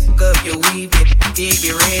lashes. Hook up your weave, dig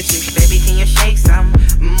your ratchet. Baby, can you shake some?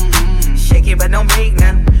 Shake it, but don't break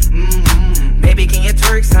none. Baby, can you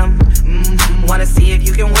twerk some? Wanna see if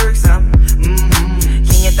you can work some?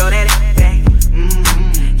 Can you throw that back?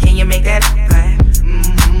 Can you make that clap?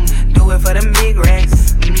 Do it for them big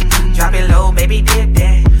racks. Drop it low, baby, dip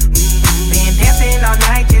that. Been dancing all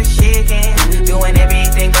night, just shaking. Doing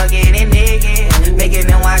everything but getting naked. Making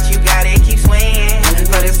them watch you got it, keep swinging.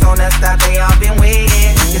 But it's on the stop, they all been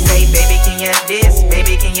waiting. Just say, baby, can you this?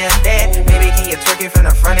 Baby, can you that? Baby, can you twerk it from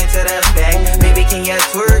the front into the back? Baby, can you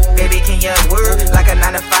twerk? Baby, can you work? Like a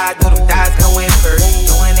 9 to 5, do them thighs going first.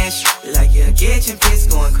 Doing that shit like your kitchen fist,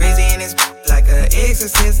 going crazy in this like an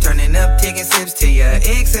exorcist. Turning up, taking sips till you're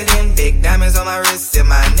exiting. Big diamonds on my wrist and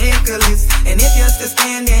my necklace. And if you're still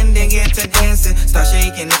standing, then get to dancing. Start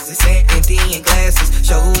shaking, it's the same empty in glasses.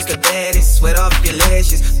 Show who's the baddest, sweat off your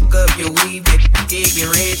lashes. Hook up your weave, dig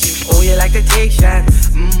your ratchet. Oh, you like to take shots.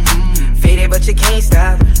 Faded, but you can't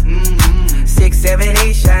stop. 6, 7,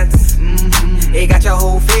 8 shots. It got your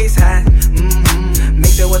whole face hot.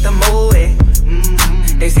 Mix it with the moe.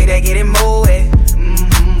 They say they get it moe.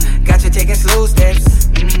 Got you taking slow steps.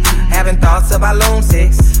 Having thoughts about lone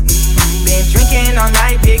sex. Been drinking all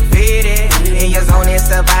night, big fitted. In your zone and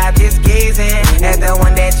survive, just gazing at the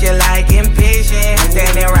one that you like, impatient.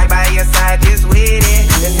 Standing right by your side, just with it.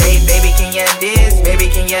 Just say, baby, can you this? Baby,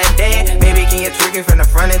 can you that? Baby, can you twerk it from the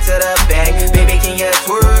front into the back? Baby, can you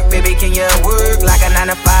twerk? Baby, can you work? Like a 9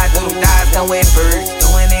 to 5, do thighs come with first.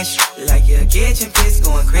 Doing that shit like your kitchen fist,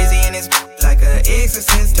 going crazy in this like an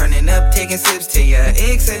exorcist. Turning up, taking sips till you're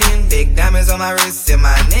exiting. Big diamonds on my wrist and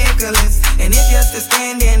my necklace. And if you're still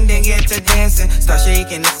standing, then get to dancing. Start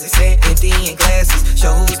shaking, it's the same empty in glasses.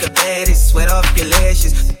 Show who's the baddest, sweat off your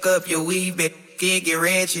lashes. Hook up your weave, get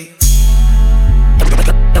ratchet.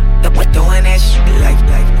 Doing that shit like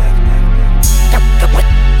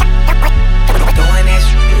doing that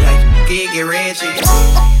shit like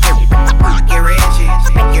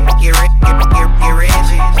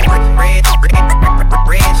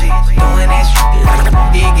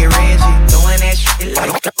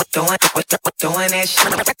that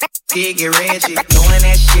shit, get Reggie. Doing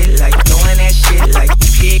that shit like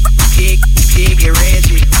pig,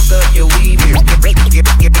 Reggie. Love your weed, get Reggie.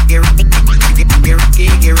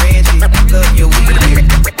 Love your weed.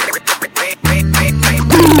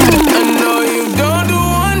 I know you don't do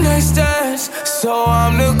one night stands, so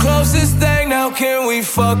I'm the closest thing. Now can we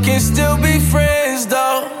fucking still be friends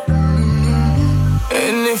though?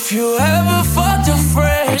 And if you ever fucked a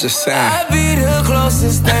friend, I'm just saying, I'd be the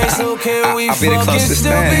closest thing. So can we fucking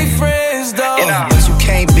still be friends though? You know, but you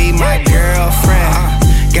can't be my girlfriend.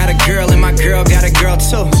 Got a girl and my girl got a girl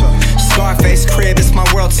too. Scarface crib, it's my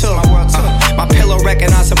world too. My pillow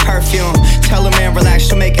recognize a perfume. Tell a man relax,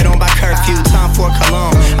 she'll make it on by curfew. Time for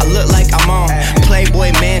cologne, I look like I'm on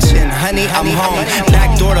Playboy Mansion, honey, I'm home.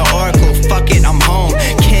 Back door to Oracle, fuck it, I'm home.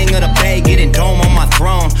 King of the Bay, getting dome on my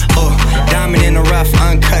throne. Diamond in the rough,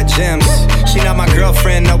 uncut gems. She not my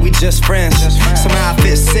girlfriend, no, we just friends. Somehow I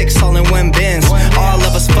fit 6 all in one Benz. All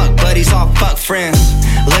of us fuck buddies, all fuck friends.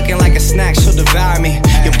 Looking like a snack, she'll devour me.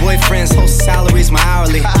 Your boyfriend's whole salary's my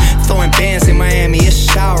hourly. Throwing bands in Miami, it's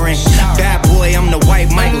showering. Bad boy, I'm the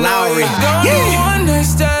white Mike Lowry. One night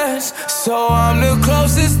stands, so I'm the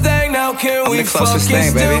closest thing. Now can we fucking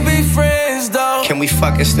still be friends though? Can we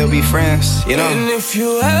fucking still be friends, you know? And if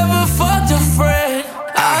you ever fucked a friend,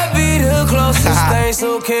 I'd be the closest thing.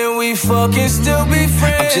 So can we fucking still be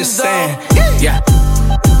friends? I'm just saying, yeah.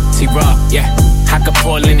 T-Raw, yeah. I could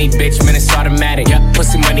pull any bitch, man, it's automatic. Yeah.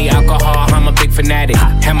 Pussy, money, alcohol, I'm a big fanatic.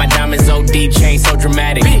 Have my diamonds OD, chain so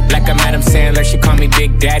dramatic. Like I'm Adam Sandler, she call me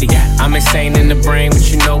Big Daddy. I'm insane in the brain,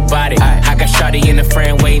 but you nobody. I got shawty in the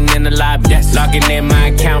frame, waiting in the lobby. Logging in my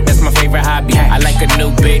account, that's my favorite hobby. I like a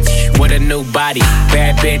new bitch with a new body.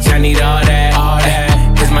 Bad bitch, I need all that.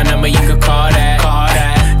 Here's my number, you could call that.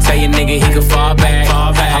 Tell your nigga he could fall back.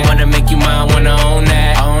 I wanna make you mine, wanna own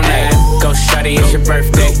that. Go shawty, it's your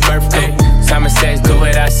birthday. Simon says, do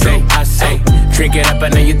what I say. Drink it up, I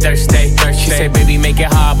know you thirsty. She say, baby, make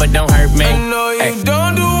it hard, but don't hurt me. I know you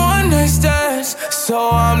don't do one night stands, so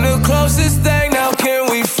I'm the closest thing. Now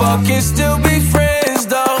can we fucking still be friends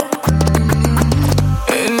though?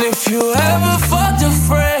 And if you ever fucked a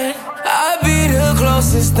friend, I'd be the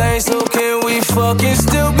closest thing. So can we fucking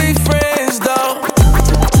still be friends though?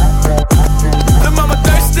 The mama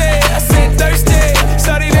thirsty, I said thirsty.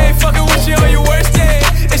 Sorry they ain't fucking with you on your worst day.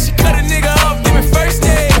 And she cut a nigga off, give me first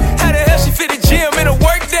day. How the hell she fit the gym in a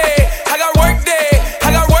work day? I got work day,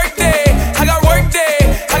 I got work day, I got work day,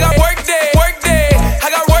 I got work day, work day, I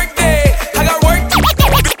got work day, I got work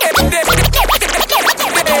day.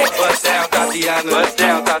 Bust down, Tatiana, bust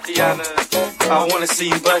down, Tatiana. I wanna see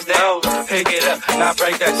you bust down, pick it up, now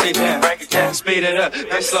break that shit down, speed it up,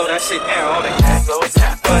 then slow that shit down on it, slow it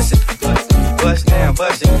down, bust it, bust down,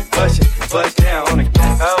 bust it, bust down on it,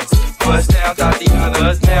 bust down, Tatiana,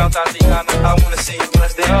 bust down, Tatiana. I wanna see you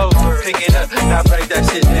bust down, pick it up, now break that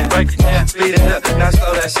shit down, speed it up, now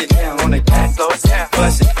slow that shit down on it, slow it down,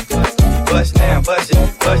 bust it, bust down, bust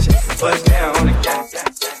down on it.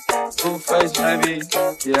 Blue face, baby.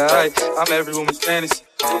 Yeah, I'm every woman's fantasy.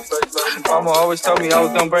 Mama always told me I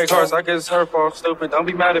was gonna break hearts. I guess it's her fault, stupid. Don't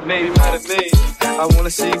be mad at me, I wanna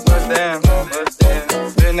see you bust down.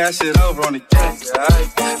 Bend that shit over on the gang.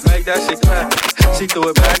 Yeah, make that shit clap. She threw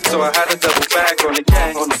it back, so I had to double back on the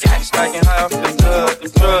gang. Stacking high off the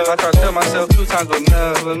drugs. I tried to tell myself 2 times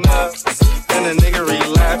enough. Then the nigga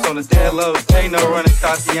relapse on the dead low. Ain't no running,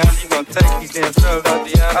 Tatiana. You gon' take these damn drugs,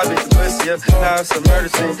 Tatiana. I beat the pussy up, now it's a murder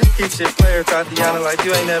scene. Keep shit player, Tatiana, like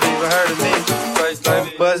you ain't never even heard of me.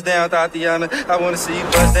 Buzz down, Tatiana. I wanna see you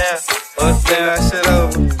buzz down. Buzz down, that shit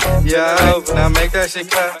over. Yeah, I over. Now make that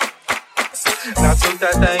shit clap. Now toot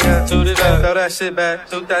that thing up, toot it up. Throw that shit back,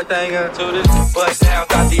 toot that thing up, toot it. Buzz down,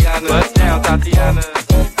 Tatiana. Buzz down, Tatiana.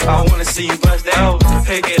 I wanna see you buzz down.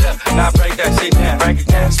 Pick it up, now break that shit down.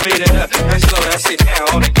 Speed it up, and slow that shit down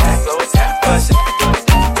on it. Slow it down, bust it.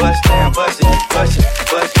 Bust down, bust it, bust it,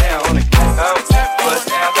 bust down on it. Bust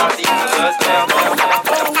down, Tatiana. Bust down,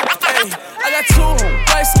 Hey, I got 2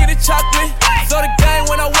 white skinny chocolate. Throw the game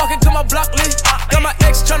when I walk into my block list. Got my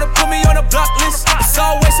ex tryna put me on a block list. It's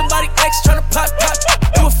always somebody ex tryna pop.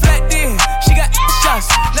 Do a flat then, she got shots.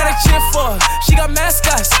 Now they cheer for her, she got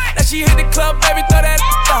mascots. Now she hit the club, baby, throw that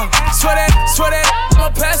out. Swear that, I'ma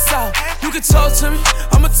pass out. You can talk to me,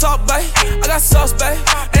 I'ma talk, babe. I got sauce, babe,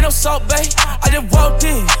 ain't no salt, babe. I just walked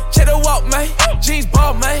in, check the walk, man. Jeans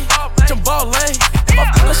ball, man, bitch, I'm ball lane. If I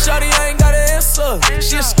fuck a shawty, I ain't got an answer.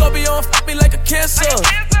 She a Scorpio and fuck me like a cancer.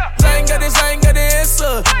 I ain't got the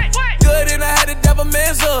answer. Good and I had to dab a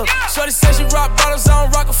man's up. Shorty said she rock bottles, I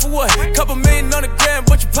don't rock a for what? Couple million on the gram,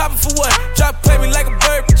 but you poppin' for what? Try to play me like a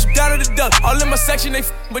bird, but you down to the duck. All in my section, they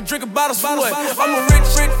but drinking bottles for what? I'm a rich,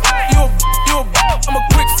 you a I'm a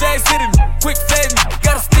quick fast hitter, quick fast.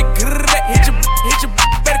 Gotta stick, hit your,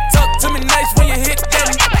 better talk to me nice when you hit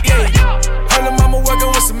that, yeah. Her little mama working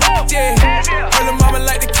with some, yeah. Her little mama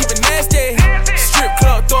like to keep it nasty. Strip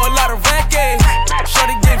club, throw a lot of racket.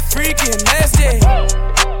 Shorty get freaky and nasty.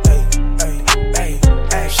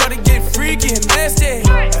 Shorty get freaky and nasty.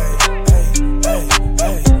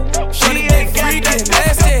 Shorty get freaky and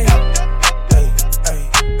nasty.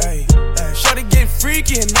 Shorty get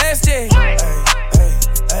freaky and nasty.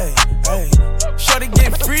 Shorty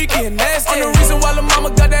get freaky and nasty. And the reason why the mama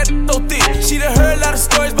got that so thick, she done heard a lot of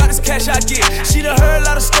stories about this cash I get. She done heard a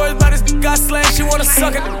lot of stories about this got slang. She wanna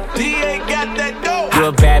suck it. DA got that dope. You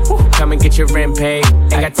a bad boo, come and get your rent paid.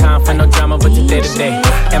 Ain't got time for no drama, but today to day.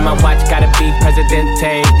 And my watch gotta be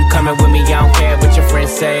Presidente. You coming with me, I don't care what your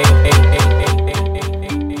friends say.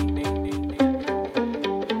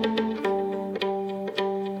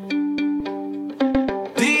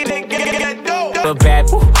 You a bad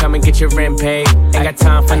boo, come and get your rent paid. Ain't got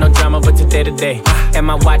time for no drama, but today to day. And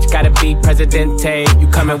my watch gotta be Presidente. You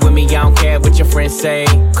coming with me, I don't care what your friends say.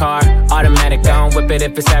 Car, automatic, I don't whip it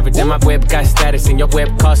if it's average. And my whip got status, and your whip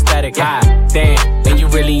cost static. God damn, and you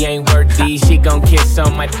really ain't worthy. She gon' kiss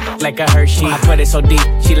on my like a Hershey. I put it so deep,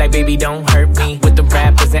 she like, baby, don't hurt me. With the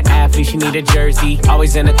rappers and athletes, she need a jersey.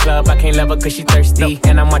 Always in the club, I can't love her cause she thirsty.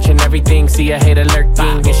 And I'm watching everything, see a hater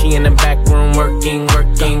lurking. And she in the back room working.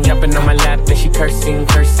 Jumping on my lap, and she cursing.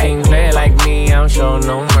 Play it like me, I don't show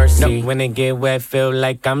no mercy. When it get wet, feel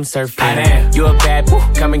like I'm surfing. You a bad boo,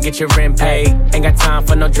 come and get your rent paid. Ain't got time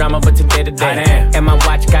for no drama, but today to day. And my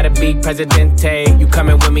watch gotta be Presidente. You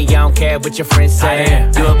coming with me, I don't care what your friends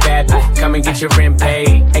say. You a bad boo, come and get your rent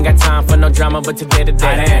paid. Ain't got time for no drama, but today to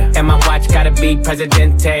day. And my watch gotta be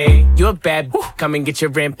Presidente. You a bad boo, come and get your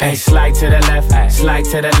rent paid. Slide to the left, slide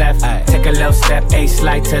to the left. Take a little step,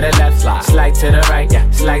 slide to the left, slide to the right,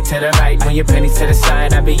 slide to the right. When your pennies to the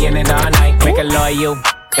side, I be in it all night. Make a loyal,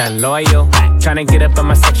 got loyal. Tryna get up in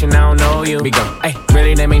my section, I don't know you. We go, ay,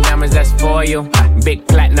 really them ain't diamonds, that's for you. Big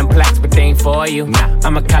platinum plaques, but they ain't for you.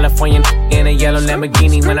 I'm a Californian in a yellow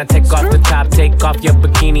Lamborghini. When I take off the top, take off your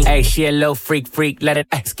bikini. Ay, she a little freak, let it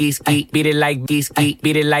ski. Beat it like geese,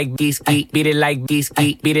 beat it like geese, beat it like geese,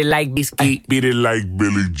 beat it like geese, beat it like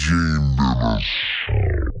Billie Jean, baby.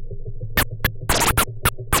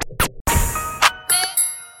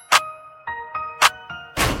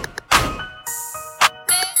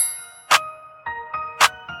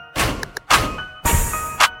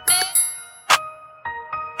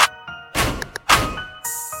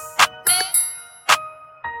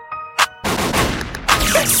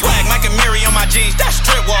 Swag like a Miri on my jeans, that's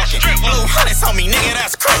strip walking. Blue hundreds on me, nigga,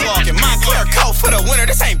 that's crip walking. Montclair coat for the winter,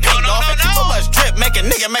 this ain't pink dolphin. Too much drip, make a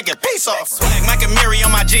nigga make a peace off. Swag like a Miri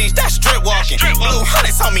on my jeans, that's strip walking. Blue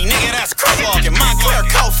hundreds on me, nigga, that's crip walking. Montclair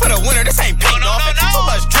coat for the winter, this ain't pink dolphin. Too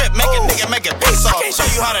much drip, make a nigga make a peace off. I can't show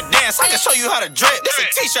you how to dance, I can show you how to drip. This a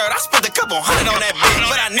t-shirt, I spent a couple hundred on that bitch.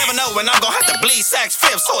 But I never know when I'm gon' have to bleed Saks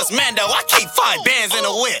Fifth. So it's Mando, I keep 5 bands in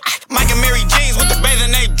the whip. Mike and Mary jeans with the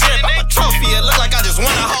bathing ape drip. I'm a trophy, it look like I just won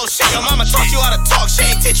a whole shit. Your mama taught you how to talk, she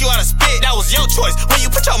ain't teach you how to spit. That was your choice when you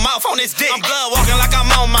put your mouth on this dick. I'm blood walking like I'm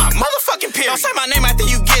on my motherfucking period. Don't say my name after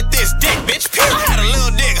you get this dick, bitch, period. I had a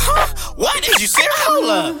little dick, huh? What? Is you serious? Hold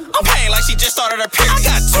up. I'm paying like she just started her period.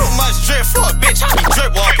 I got too much drip for a bitch, I be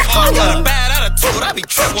drip walking. I got a bad attitude, I be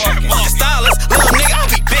trip walking. Fuck stylist, little nigga, I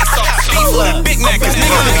be big sauce. Beef with a Big Mac, cause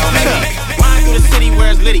nigga, ride through the city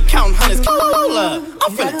where it's litty, counting hundreds. Hold up.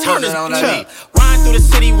 I'm finna turn this bitch up. Ride through the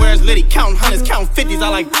city where it's litty, counting hundreds, counting 50s. I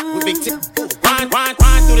like with big tip.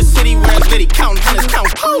 Ride through the city where it's litty, counting hundreds,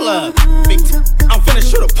 counting. Hold up. Big tip. I'm finna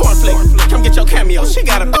shoot a porn flick. Come get your cameo. She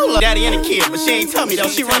got a daddy and a kid, but she ain't tell me though.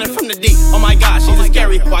 She running from the deep. Oh my God, she's a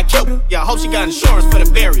scary. I killed her. Yeah, I hope she got insurance for the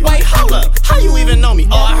burial. Wait, hold up. How you even know me?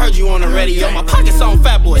 Oh, I heard you on the radio. My pockets on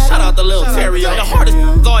Fat Boy. Shout out to Lil Terrio. The hardest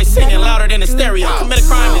always singing louder than the stereo. Commit a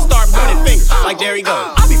crime and start pointing fingers. Like there he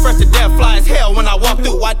go. I be fresh to death, fly as hell when I walk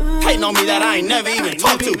through. Why hating on me that I ain't never even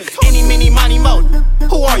talked to? Any, mini, money, mo.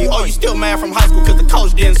 Who are you? Oh, you still mad from high school cause the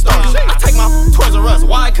coach didn't start. I take my Toys R Us.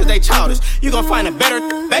 Why? Cause they childish. You gon' find a better,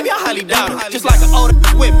 baby, I highly doubt it. Just like an older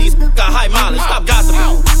whip, these got high mileage. Stop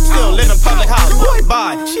gossiping. Still live in public house. Boy,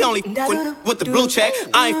 bye. She on only with the blue check.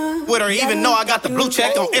 I ain't with her even though I got the blue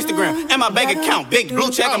check on Instagram. And my bank account, big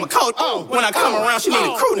blue check. I'm a cold. When I come around, she need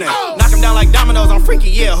a crew neck. Knock him down like dominoes, I'm freaky,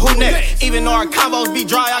 yeah, who next? Even though our combos be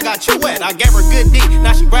dry, I got you wet. I gave her good D,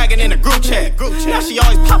 now she bragging in a group chat. Now she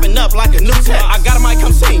always popping up like a new tech. I got a mic,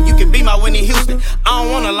 come sing, you can be my Whitney Houston. I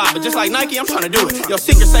don't want a lot, but just like Nike, I'm trying to do it. Your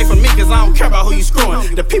secret safe for me, cause I don't care about who you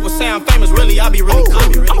screwing. The people say I'm famous, really, I be really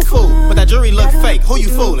cool. I'm a fool, but that jewelry look fake, who you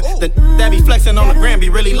fooling? That be flexing on the gram be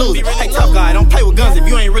really losing. Hey, tough guy, don't play with guns if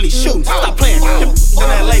you ain't really shooting. Stop playing, then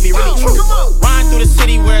that lady be really true. Ride through the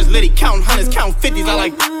city where it's litty, counting hundreds, counting 50s, I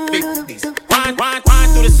like big titties. Ride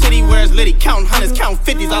through the city where it's litty, counting hundreds, counting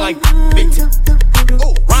 50s, I like big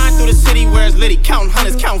titties. Ride through the city where it's litty, counting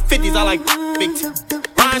hundreds, counting 50s, I like big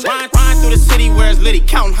titties. Ride through the city where it's litty,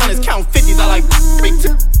 counting hundreds, counting 50s, I like big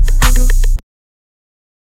titties.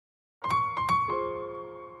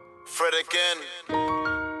 Fred again.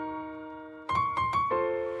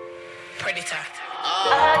 Pretty tight.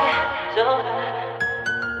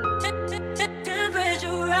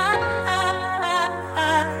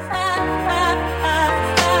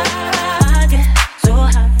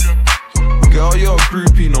 Girl, you're a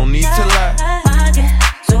groupie, no need to lie.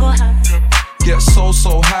 Get so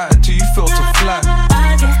high till you feel to fly.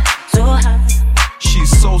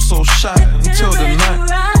 She's so shy until the night.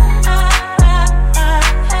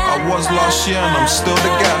 I was last year and I'm still the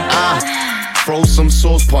guy. Throw some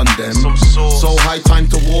sauce pon them. So high time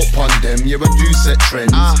to walk pon them. You're a do set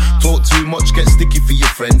trends. Talk too much, get sticky for your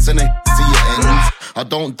friends, and then to your ends. I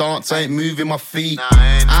don't dance, I ain't moving my feet.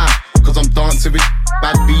 Cause I'm dancing with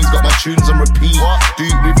bad bees, got my tunes on repeat. Do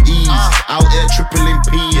it with ease, out here tripling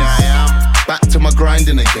P's. Back to my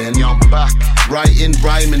grinding again. Writing,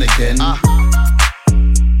 rhyming again.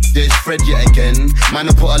 There's Fred yet again. Man,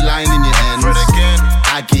 I put a line in your ends.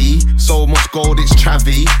 Aggie, so much gold, it's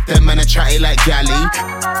Travi. Them men are chatty like Galley.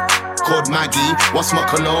 Called Maggie, what's my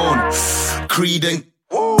cologne? Creed and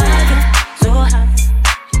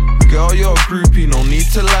girl, you're a groupie, no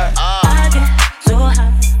need to lie.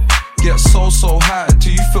 Get so high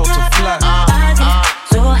till you feel to fly.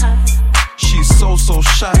 She's so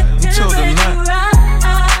shy until the night.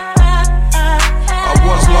 I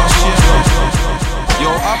was last year. Yo,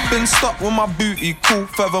 I've been stuck with my booty, cool.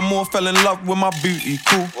 Furthermore, fell in love with my booty,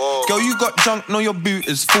 cool. Girl, you got junk, know your boot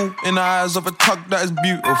is full. In the eyes of a tug that is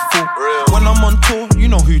beautiful. When I'm on tour, you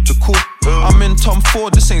know who to call. I'm in Tom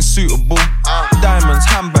Ford, this ain't suitable. Diamonds,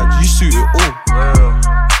 handbags, you suit it all.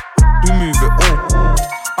 We move it all.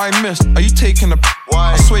 I missed, are you taking a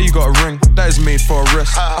I swear you got a ring, that is made for a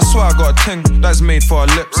wrist. I swear I got a ting, that is made for her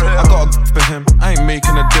lips. I got a for him, I ain't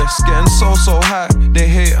making a diss. Getting so high, they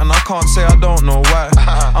hate and I can't say I don't know why.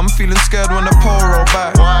 I'm feeling scared when the pole roll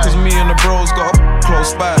back, cause me and the bros got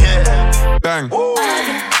close by. Bang.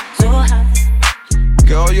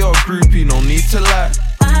 Girl, you're a groupie, no need to lie.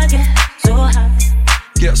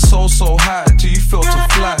 Get so high till you feel to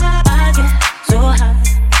fly.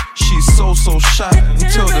 She's so shy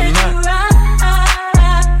until the night.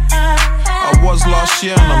 I was last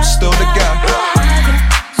year and I'm still the guy.